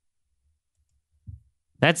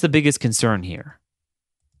 That's the biggest concern here.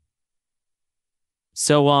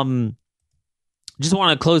 So, just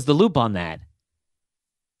want to close the loop on that.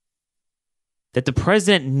 That the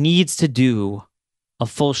president needs to do a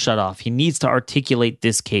full shutoff. He needs to articulate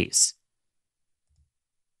this case.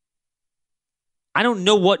 I don't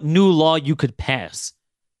know what new law you could pass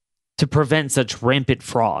to prevent such rampant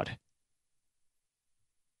fraud.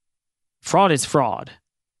 Fraud is fraud.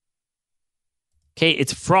 Okay,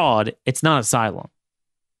 it's fraud. It's not asylum.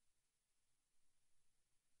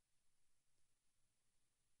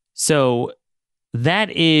 So that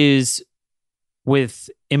is with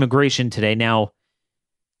immigration today. Now,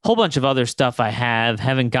 a whole bunch of other stuff I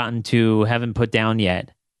haven't put down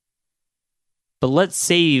yet. But let's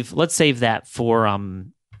save that for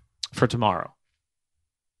tomorrow.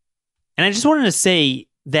 And I just wanted to say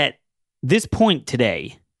that this point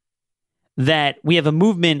today, that we have a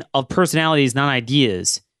movement of personalities, not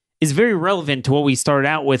ideas, is very relevant to what we started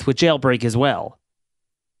out with Jailbreak as well,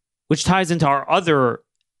 which ties into our other,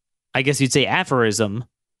 I guess you'd say, aphorism,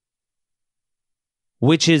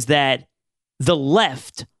 which is that the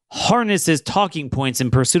left harnesses talking points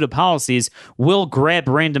in pursuit of policies, will grab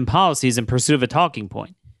random policies in pursuit of a talking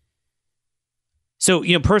point. So,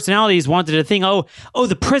 personalities wanted to think, oh,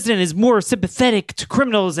 the president is more sympathetic to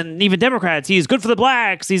criminals and even Democrats. He's good for the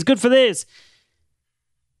blacks. He's good for this.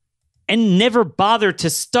 And never bother to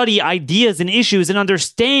study ideas and issues and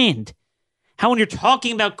understand how when you're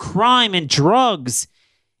talking about crime and drugs,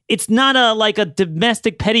 it's not a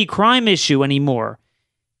domestic petty crime issue anymore.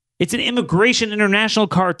 It's an immigration international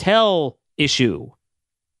cartel issue.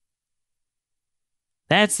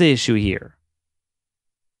 That's the issue here.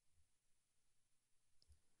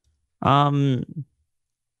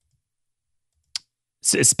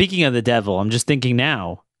 Speaking of the devil, I'm just thinking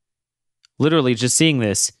now, literally just seeing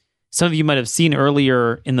this. Some of you might have seen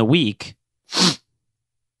earlier in the week,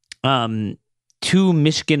 2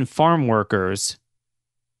 Michigan farm workers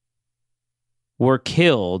were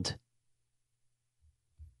killed.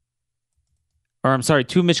 Or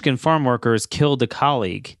 2 Michigan farm workers killed a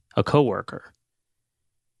coworker.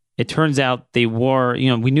 It turns out they wore,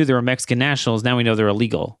 we knew they were Mexican nationals. Now we know they're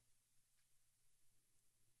illegal.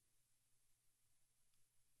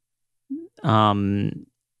 There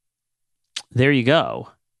you go.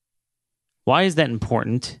 Why is that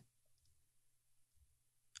important?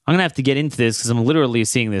 I'm going to have to get into this because I'm literally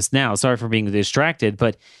seeing this now. Sorry for being distracted,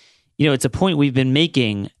 but it's a point we've been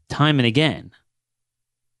making time and again.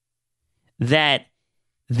 That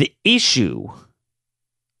the issue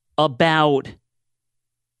about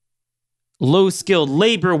low-skilled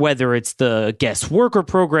labor, whether it's the guest worker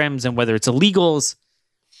programs and whether it's illegals,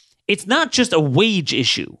 it's not just a wage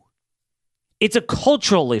issue. It's a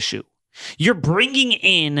cultural issue. You're bringing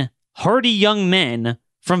in hardy young men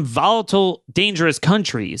from volatile, dangerous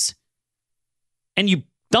countries, and you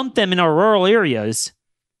dump them in our rural areas.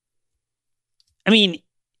 I mean,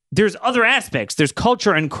 there's other aspects. There's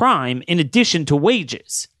culture and crime in addition to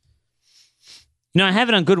wages. I have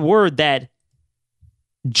it on good word that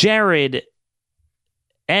Jared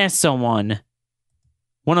asked someone,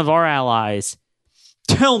 one of our allies,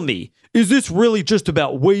 tell me, is this really just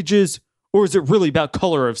about wages or is it really about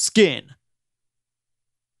color of skin?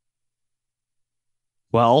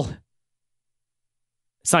 Well,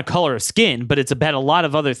 it's not color of skin, but it's about a lot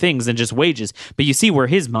of other things than just wages. But you see where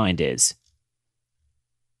his mind is.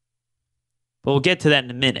 But we'll get to that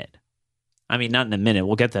in a minute. I mean, not in a minute.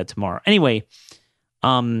 We'll get to that tomorrow. Anyway,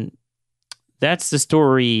 that's the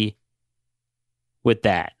story with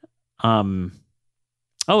that. Oh,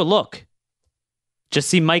 look. Just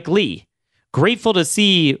see Mike Lee. Grateful to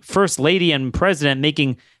see First Lady and President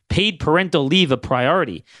making paid parental leave a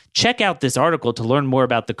priority. Check out this article to learn more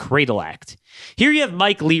about the Cradle Act. Here you have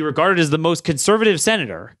Mike Lee, regarded as the most conservative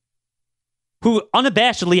senator, who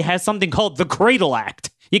unabashedly has something called the Cradle Act.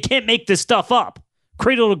 You can't make this stuff up.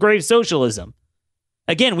 Cradle to grave socialism.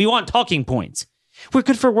 Again, we want talking points. We're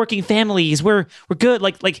good for working families. We're good.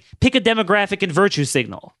 Like pick a demographic and virtue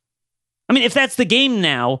signal. I mean, if that's the game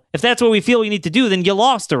now, if that's what we feel we need to do, then you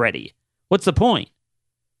lost already. What's the point?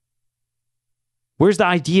 Where's the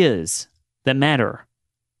ideas that matter?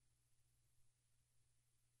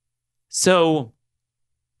 So,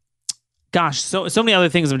 gosh, so many other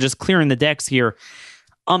things. I'm just clearing the decks here.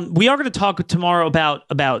 We are going to talk tomorrow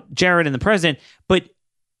about Jared and the president, but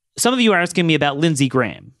some of you are asking me about Lindsey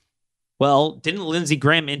Graham. Well, didn't Lindsey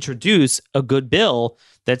Graham introduce a good bill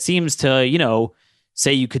that seems to,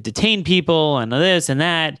 say you could detain people and this and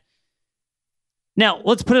that? Now,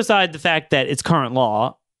 let's put aside the fact that it's current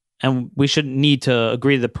law, and we shouldn't need to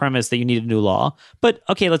agree to the premise that you need a new law. But,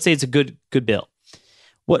 okay, let's say it's a good bill.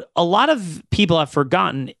 What a lot of people have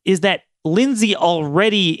forgotten is that Lindsey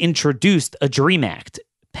already introduced a DREAM Act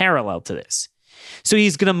parallel to this. So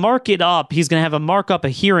he's going to mark it up. He's going to have a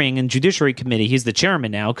hearing in Judiciary Committee. He's the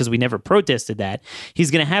chairman now because we never protested that.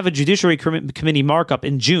 He's going to have a Judiciary Committee markup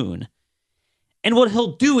in June. And what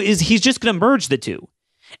he'll do is he's just going to merge the two.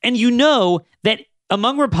 And you know that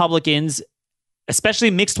among Republicans, especially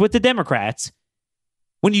mixed with the Democrats,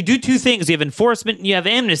 when you do two things, you have enforcement and you have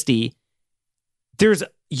amnesty, there's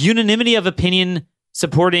unanimity of opinion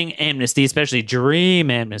supporting amnesty, especially DREAM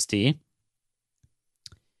amnesty,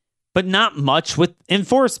 but not much with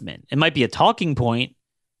enforcement. It might be a talking point,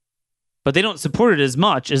 but they don't support it as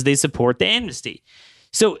much as they support the amnesty.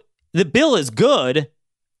 So the bill is good,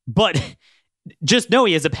 but just know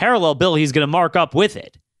he has a parallel bill he's going to mark up with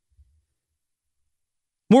it.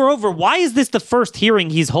 Moreover, why is this the first hearing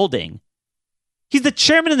he's holding? He's the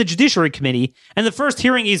chairman of the Judiciary Committee, and the first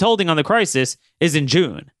hearing he's holding on the crisis is in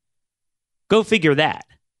June. Go figure that.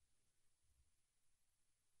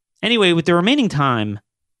 Anyway, with the remaining time,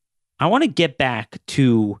 I want to get back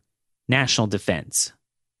to national defense.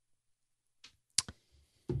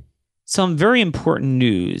 Some very important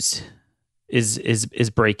news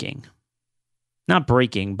is breaking. Not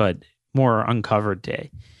breaking, but more uncovered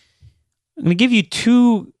today. I'm going to give you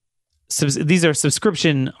two. These are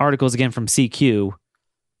subscription articles again from CQ.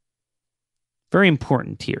 Very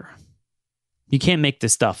important here. You can't make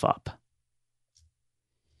this stuff up.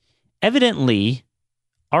 Evidently,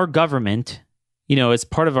 our government, as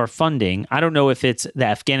part of our funding, I don't know if it's the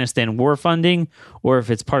Afghanistan war funding or if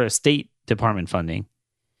it's part of State Department funding,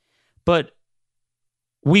 but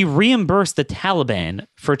we reimburse the Taliban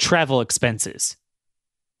for travel expenses.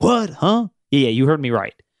 What, huh? Yeah, you heard me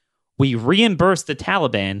right. We reimburse the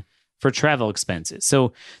Taliban for travel expenses.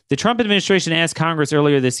 So the Trump administration asked Congress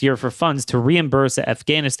earlier this year for funds to reimburse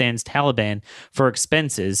Afghanistan's Taliban for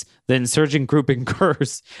expenses the insurgent group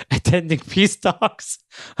incurs attending peace talks,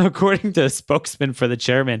 according to a spokesman for the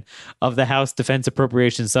chairman of the House Defense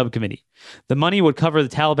Appropriations Subcommittee. The money would cover the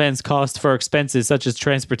Taliban's cost for expenses such as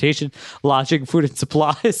transportation, lodging, food, and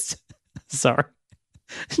supplies. Sorry.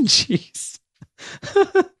 Jeez.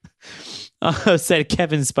 Said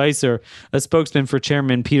Kevin Spicer, a spokesman for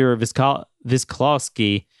Chairman Peter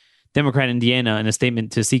Visklowski, Democrat Indiana, in a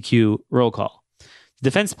statement to CQ Roll Call. The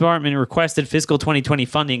Defense Department requested fiscal 2020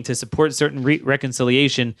 funding to support certain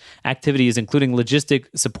reconciliation activities, including logistic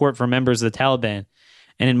support for members of the Taliban.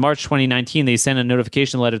 And in March 2019, they sent a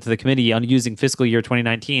notification letter to the committee on using fiscal year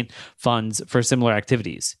 2019 funds for similar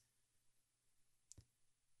activities.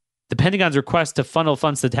 The Pentagon's request to funnel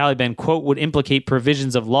funds to the Taliban, quote, would implicate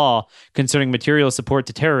provisions of law concerning material support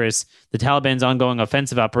to terrorists, the Taliban's ongoing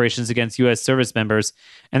offensive operations against U.S. service members,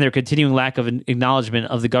 and their continuing lack of acknowledgement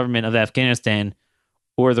of the government of Afghanistan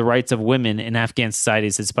or the rights of women in Afghan society,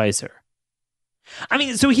 said Spicer. I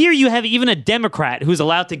mean, so here you have even a Democrat who's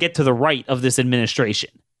allowed to get to the right of this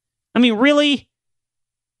administration. I mean, really?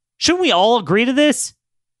 Shouldn't we all agree to this?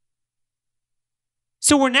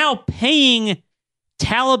 So we're now paying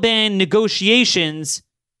Taliban negotiations.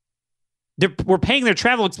 We're paying their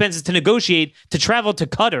travel expenses to negotiate to travel to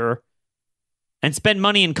Qatar and spend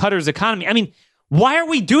money in Qatar's economy. I mean, why are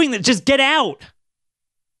we doing that? Just get out.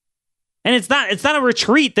 And it's not a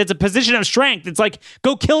retreat that's a position of strength. It's like,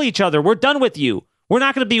 go kill each other. We're done with you. We're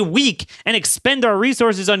not going to be weak and expend our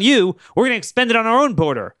resources on you. We're going to expend it on our own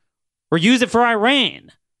border or use it for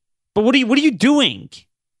Iran. But what are you doing?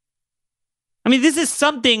 I mean, this is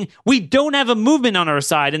something we don't have a movement on our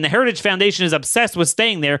side, and the Heritage Foundation is obsessed with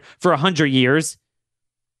staying there for 100 years.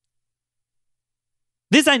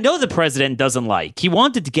 This I know the president doesn't like. He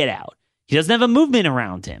wanted to get out. He doesn't have a movement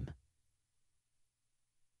around him.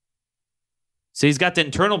 So he's got the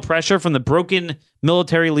internal pressure from the broken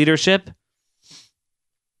military leadership,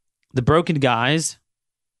 the broken guys.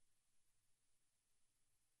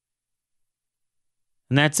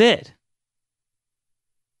 And that's it.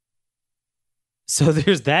 So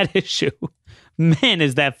there's that issue. Man,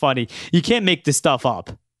 is that funny. You can't make this stuff up.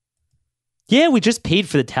 Yeah, we just paid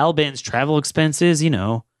for the Taliban's travel expenses, you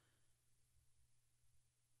know.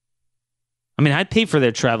 I mean, I'd pay for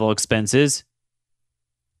their travel expenses.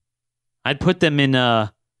 I'd put them in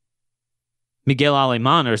Miguel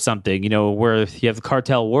Alemán or something, you know, where you have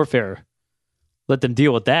cartel warfare. Let them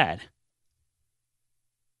deal with that.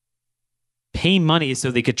 Pay money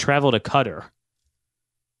so they could travel to Qatar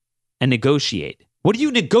and negotiate. What are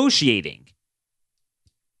you negotiating?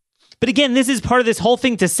 But again, this is part of this whole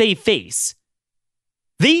thing to save face.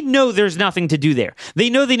 They know there's nothing to do there. They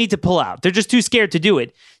know they need to pull out. They're just too scared to do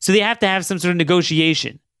it. So they have to have some sort of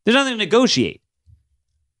negotiation. There's nothing to negotiate.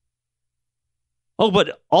 Oh,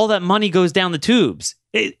 but all that money goes down the tubes.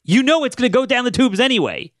 You know it's going to go down the tubes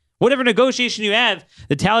anyway. Whatever negotiation you have,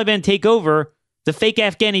 the Taliban take over, the fake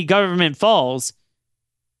Afghani government falls.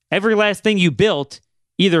 Every last thing you built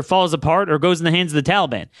either falls apart or goes in the hands of the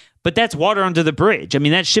Taliban. But that's water under the bridge. I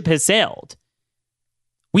mean, that ship has sailed.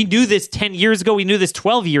 We knew this 10 years ago. We knew this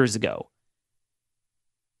 12 years ago.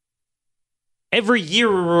 Every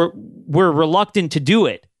year we're reluctant to do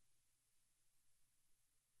it.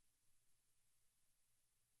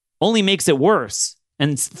 Only makes it worse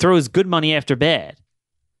and throws good money after bad.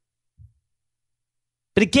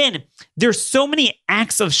 But again, there's so many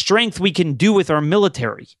acts of strength we can do with our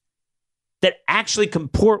military that actually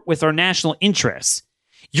comport with our national interests.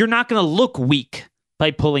 You're not going to look weak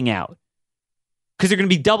by pulling out because you're going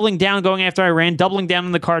to be doubling down, going after Iran, doubling down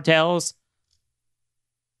on the cartels.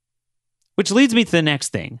 Which leads me to the next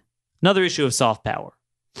thing, another issue of soft power.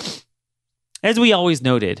 As we always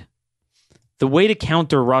noted, the way to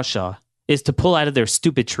counter Russia is to pull out of their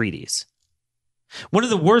stupid treaties. One of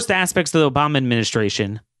the worst aspects of the Obama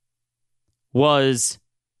administration was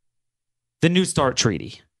the New START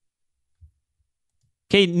Treaty.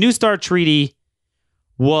 Okay, New START Treaty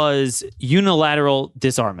was unilateral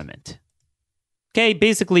disarmament. Okay,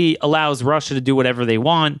 basically allows Russia to do whatever they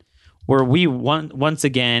want, where we once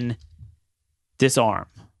again disarm.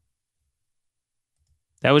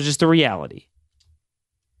 That was just a reality.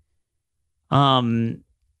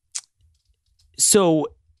 So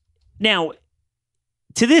now,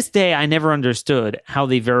 to this day, I never understood how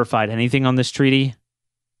they verified anything on this treaty.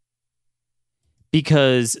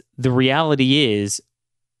 Because the reality is,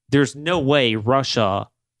 there's no way Russia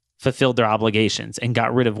fulfilled their obligations and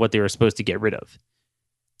got rid of what they were supposed to get rid of.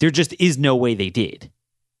 There just is no way they did.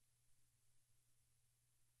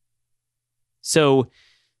 So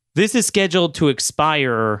this is scheduled to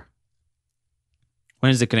expire.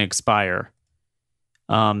 When is it going to expire?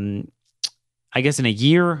 I guess in a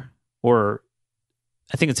year, or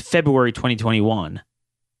I think it's February 2021.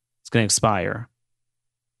 It's going to expire.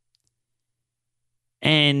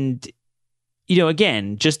 And, you know,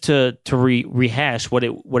 again, just to rehash what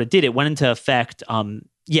it did, it went into effect.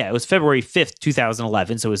 It was February 5th,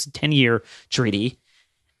 2011. So it was a 10-year treaty.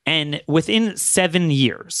 And within 7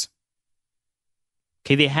 years,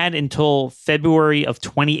 okay, they had until February of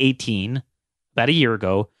 2018, about a year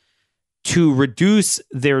ago, to reduce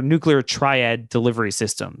their nuclear triad delivery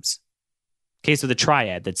systems. Okay, so the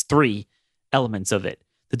triad, that's 3 elements of it.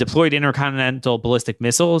 The deployed intercontinental ballistic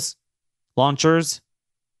missiles launchers.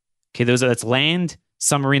 Okay, that's land,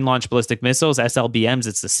 submarine launched ballistic missiles, SLBMs,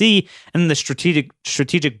 it's the sea, and then the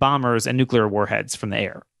strategic bombers and nuclear warheads from the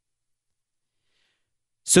air.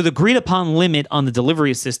 So the agreed upon limit on the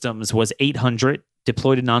delivery systems was 800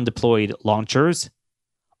 deployed and non-deployed launchers,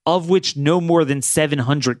 of which no more than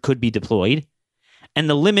 700 could be deployed. And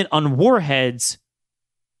the limit on warheads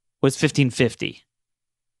was 1550. So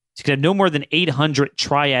you could have no more than 800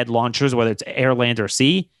 triad launchers, whether it's air, land, or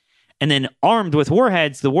sea, and then armed with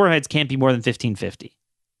warheads, the warheads can't be more than 1550.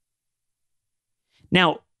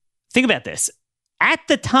 Now, think about this. At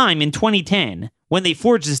the time in 2010, when they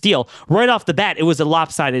forged this deal, right off the bat, it was a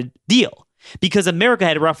lopsided deal because America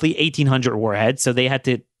had roughly 1,800 warheads, so they had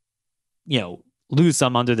to, lose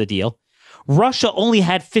some under the deal. Russia only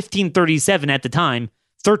had 1,537 at the time,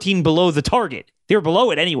 13 below the target. They were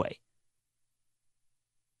below it anyway.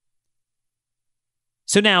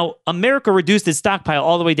 So now America reduced its stockpile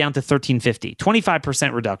all the way down to 1,350,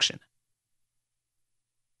 25% reduction.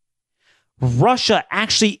 Russia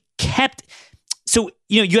actually kept... So,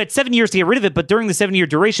 you had 7 years to get rid of it, but during the 7-year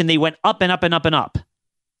duration, they went up and up and up and up.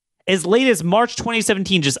 As late as March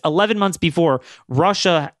 2017, just 11 months before,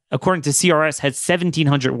 Russia, according to CRS, had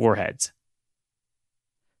 1,700 warheads.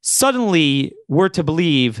 Suddenly, we're to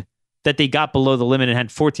believe that they got below the limit and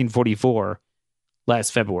had 1,444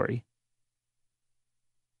 last February.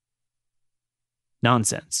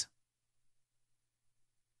 Nonsense.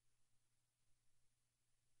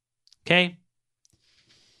 Okay?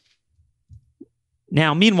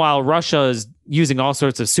 Now, meanwhile, Russia is using all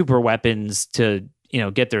sorts of super weapons to,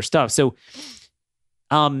 get their stuff. So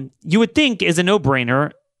you would think is a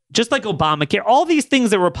no-brainer, just like Obamacare, all these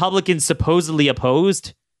things that Republicans supposedly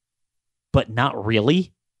opposed, but not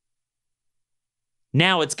really.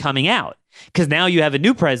 Now it's coming out because now you have a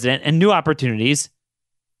new president and new opportunities.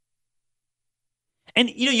 And,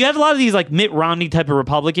 you have a lot of these like Mitt Romney type of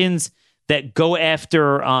Republicans that go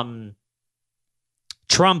after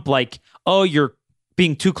Trump like, oh, you're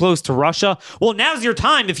being too close to Russia. Well, now's your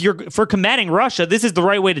time. If you're for combating Russia, this is the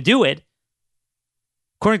right way to do it.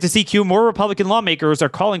 According to CQ, more Republican lawmakers are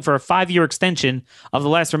calling for a 5-year extension of the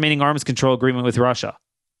last remaining arms control agreement with Russia.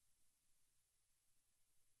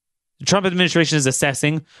 The Trump administration is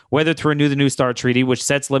assessing whether to renew the New START treaty, which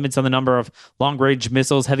sets limits on the number of long-range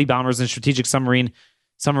missiles, heavy bombers, and strategic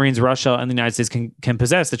submarines Russia and the United States can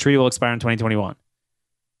possess. The treaty will expire in 2021.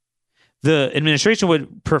 The administration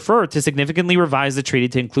would prefer to significantly revise the treaty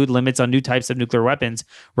to include limits on new types of nuclear weapons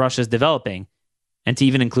Russia is developing, and to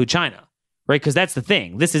even include China, right? Because that's the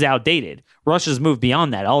thing. This is outdated. Russia's moved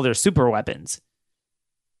beyond that, all their super weapons.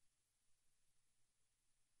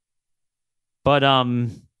 But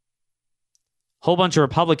whole bunch of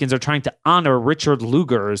Republicans are trying to honor Richard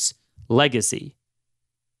Lugar's legacy.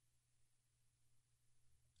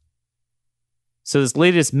 So this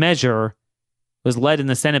latest measure was led in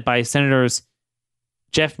the Senate by Senators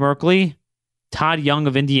Jeff Merkley, Todd Young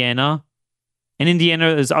of Indiana, and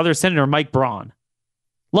Indiana's other Senator Mike Braun.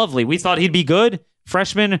 Lovely. We thought he'd be good.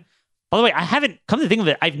 Freshman. By the way, I haven't, come to think of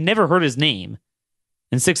it, I've never heard his name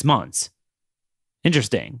in 6 months.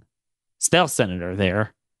 Interesting. Stealth senator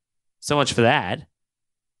there. So much for that.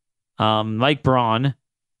 Mike Braun.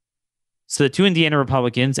 So the two Indiana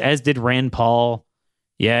Republicans, as did Rand Paul.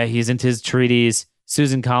 Yeah, he's into his treaties.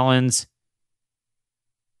 Susan Collins.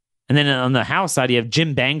 And then on the House side, you have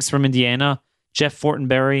Jim Banks from Indiana, Jeff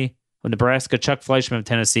Fortenberry of Nebraska, Chuck Fleischman of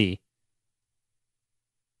Tennessee.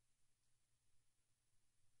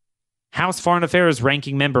 House Foreign Affairs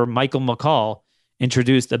ranking member Michael McCaul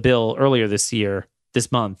introduced a bill earlier this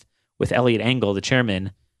month, with Elliot Engel, the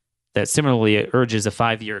chairman, that similarly urges a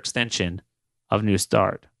 5-year extension of New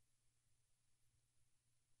START.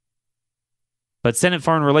 But Senate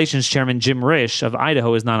Foreign Relations Chairman Jim Risch of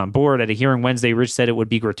Idaho is not on board. At a hearing Wednesday, Risch said it would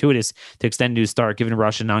be gratuitous to extend New START given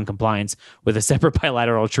Russian noncompliance with a separate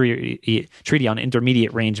bilateral treaty on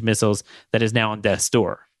intermediate-range missiles that is now on death's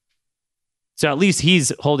door. So at least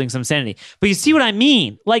he's holding some sanity. But you see what I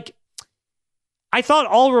mean? Like, I thought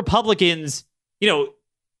all Republicans,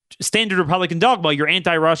 standard Republican dogma, you're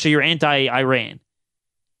anti-Russia, you're anti-Iran.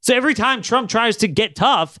 So every time Trump tries to get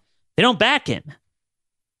tough, they don't back him.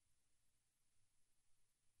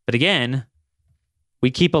 But again,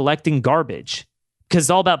 we keep electing garbage because it's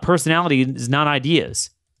all about personality, it's not ideas.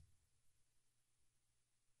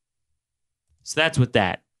 So that's with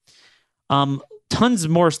that. Tons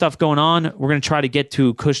more stuff going on. We're going to try to get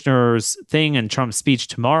to Kushner's thing and Trump's speech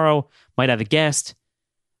tomorrow. Might have a guest.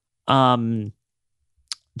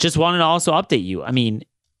 Just wanted to also update you. I mean,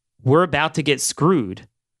 we're about to get screwed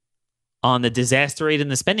on the disaster rate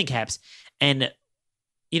and the spending caps. And,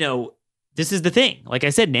 this is the thing. Like I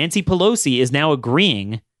said, Nancy Pelosi is now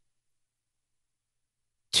agreeing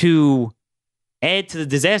to add to the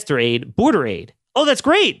disaster aid border aid. Oh, that's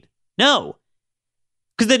great. No.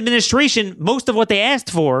 Because the administration, most of what they asked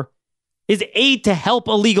for is aid to help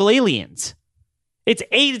illegal aliens. It's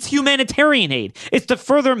aid, it's humanitarian aid. It's to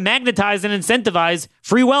further magnetize and incentivize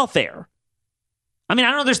free welfare. I mean,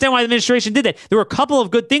 I don't understand why the administration did that. There were a couple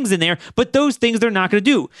of good things in there, but those things they're not going to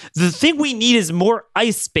do. The thing we need is more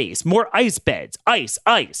ice space, more ice beds, ice.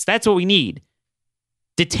 That's what we need.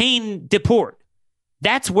 Detain, deport.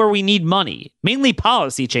 That's where we need money. Mainly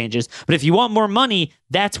policy changes, but if you want more money,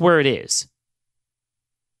 that's where it is.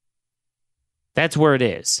 That's where it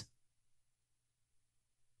is.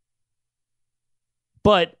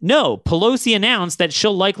 But no, Pelosi announced that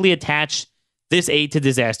she'll likely attach this aid to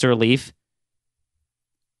disaster relief,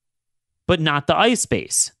 but not the ice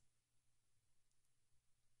space.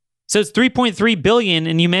 So it's $3.3 billion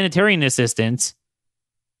in humanitarian assistance.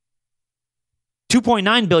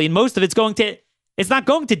 $2.9 billion, most of it's not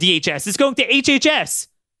going to DHS, it's going to HHS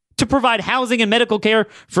to provide housing and medical care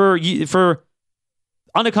for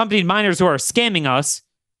unaccompanied minors who are scamming us,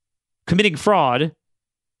 committing fraud,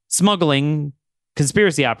 smuggling,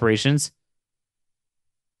 conspiracy operations.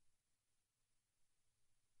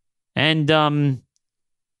 And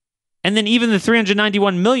then even the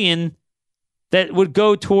 $391 million that would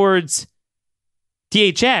go towards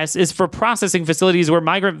DHS is for processing facilities where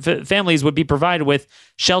migrant families would be provided with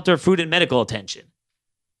shelter, food, and medical attention.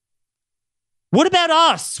 What about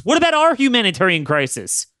us? What about our humanitarian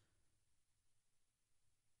crisis?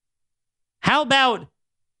 How about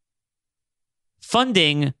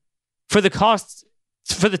funding for the costs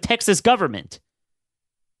for the Texas government?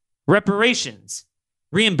 Reparations,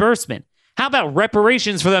 reimbursement. How about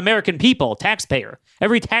reparations for the American people, taxpayer?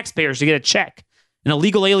 Every taxpayer should get a check, an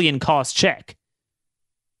illegal alien cost check.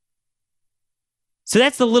 So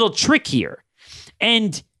that's the little trick here.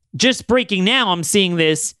 And just breaking now, I'm seeing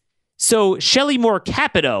this. So Shelley Moore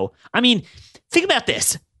Capito, I mean, think about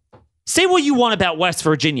this. Say what you want about West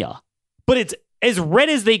Virginia, but it's as red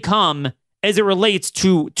as they come as it relates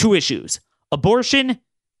to two issues, abortion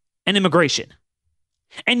and immigration.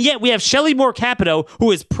 And yet we have Shelley Moore Capito,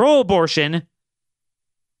 who is pro-abortion,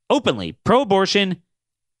 openly pro-abortion,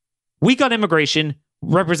 weak on immigration,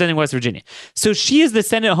 representing West Virginia. So she is the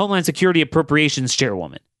Senate Homeland Security Appropriations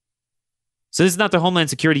Chairwoman. So this is not the Homeland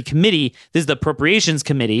Security Committee. This is the Appropriations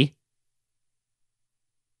Committee.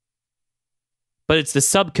 But it's the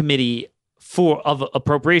subcommittee of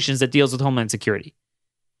appropriations that deals with Homeland Security.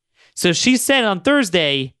 So she said on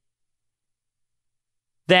Thursday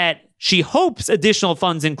that she hopes additional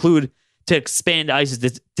funds include to expand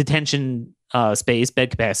ICE's detention space, bed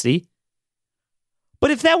capacity. But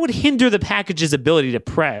if that would hinder the package's ability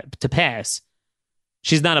to pass,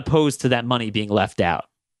 she's not opposed to that money being left out.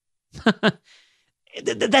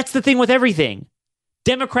 That's the thing with everything.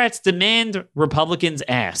 Democrats demand, Republicans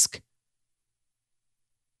ask.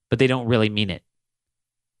 But they don't really mean it.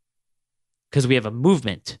 Because we have a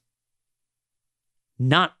movement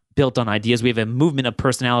not built on ideas. We have a movement of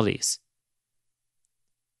personalities.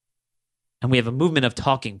 And we have a movement of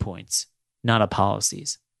talking points, not of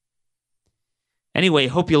policies. Anyway,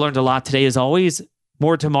 hope you learned a lot today. As always,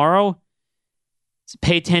 more tomorrow.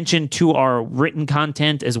 Pay attention to our written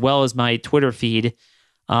content as well as my Twitter feed.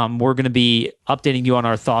 We're going to be updating you on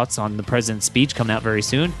our thoughts on the president's speech coming out very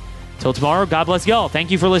soon. Till tomorrow, God bless y'all. Thank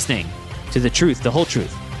you for listening to The Truth, the whole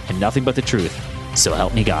truth, and nothing but the truth. So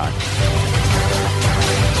help me God.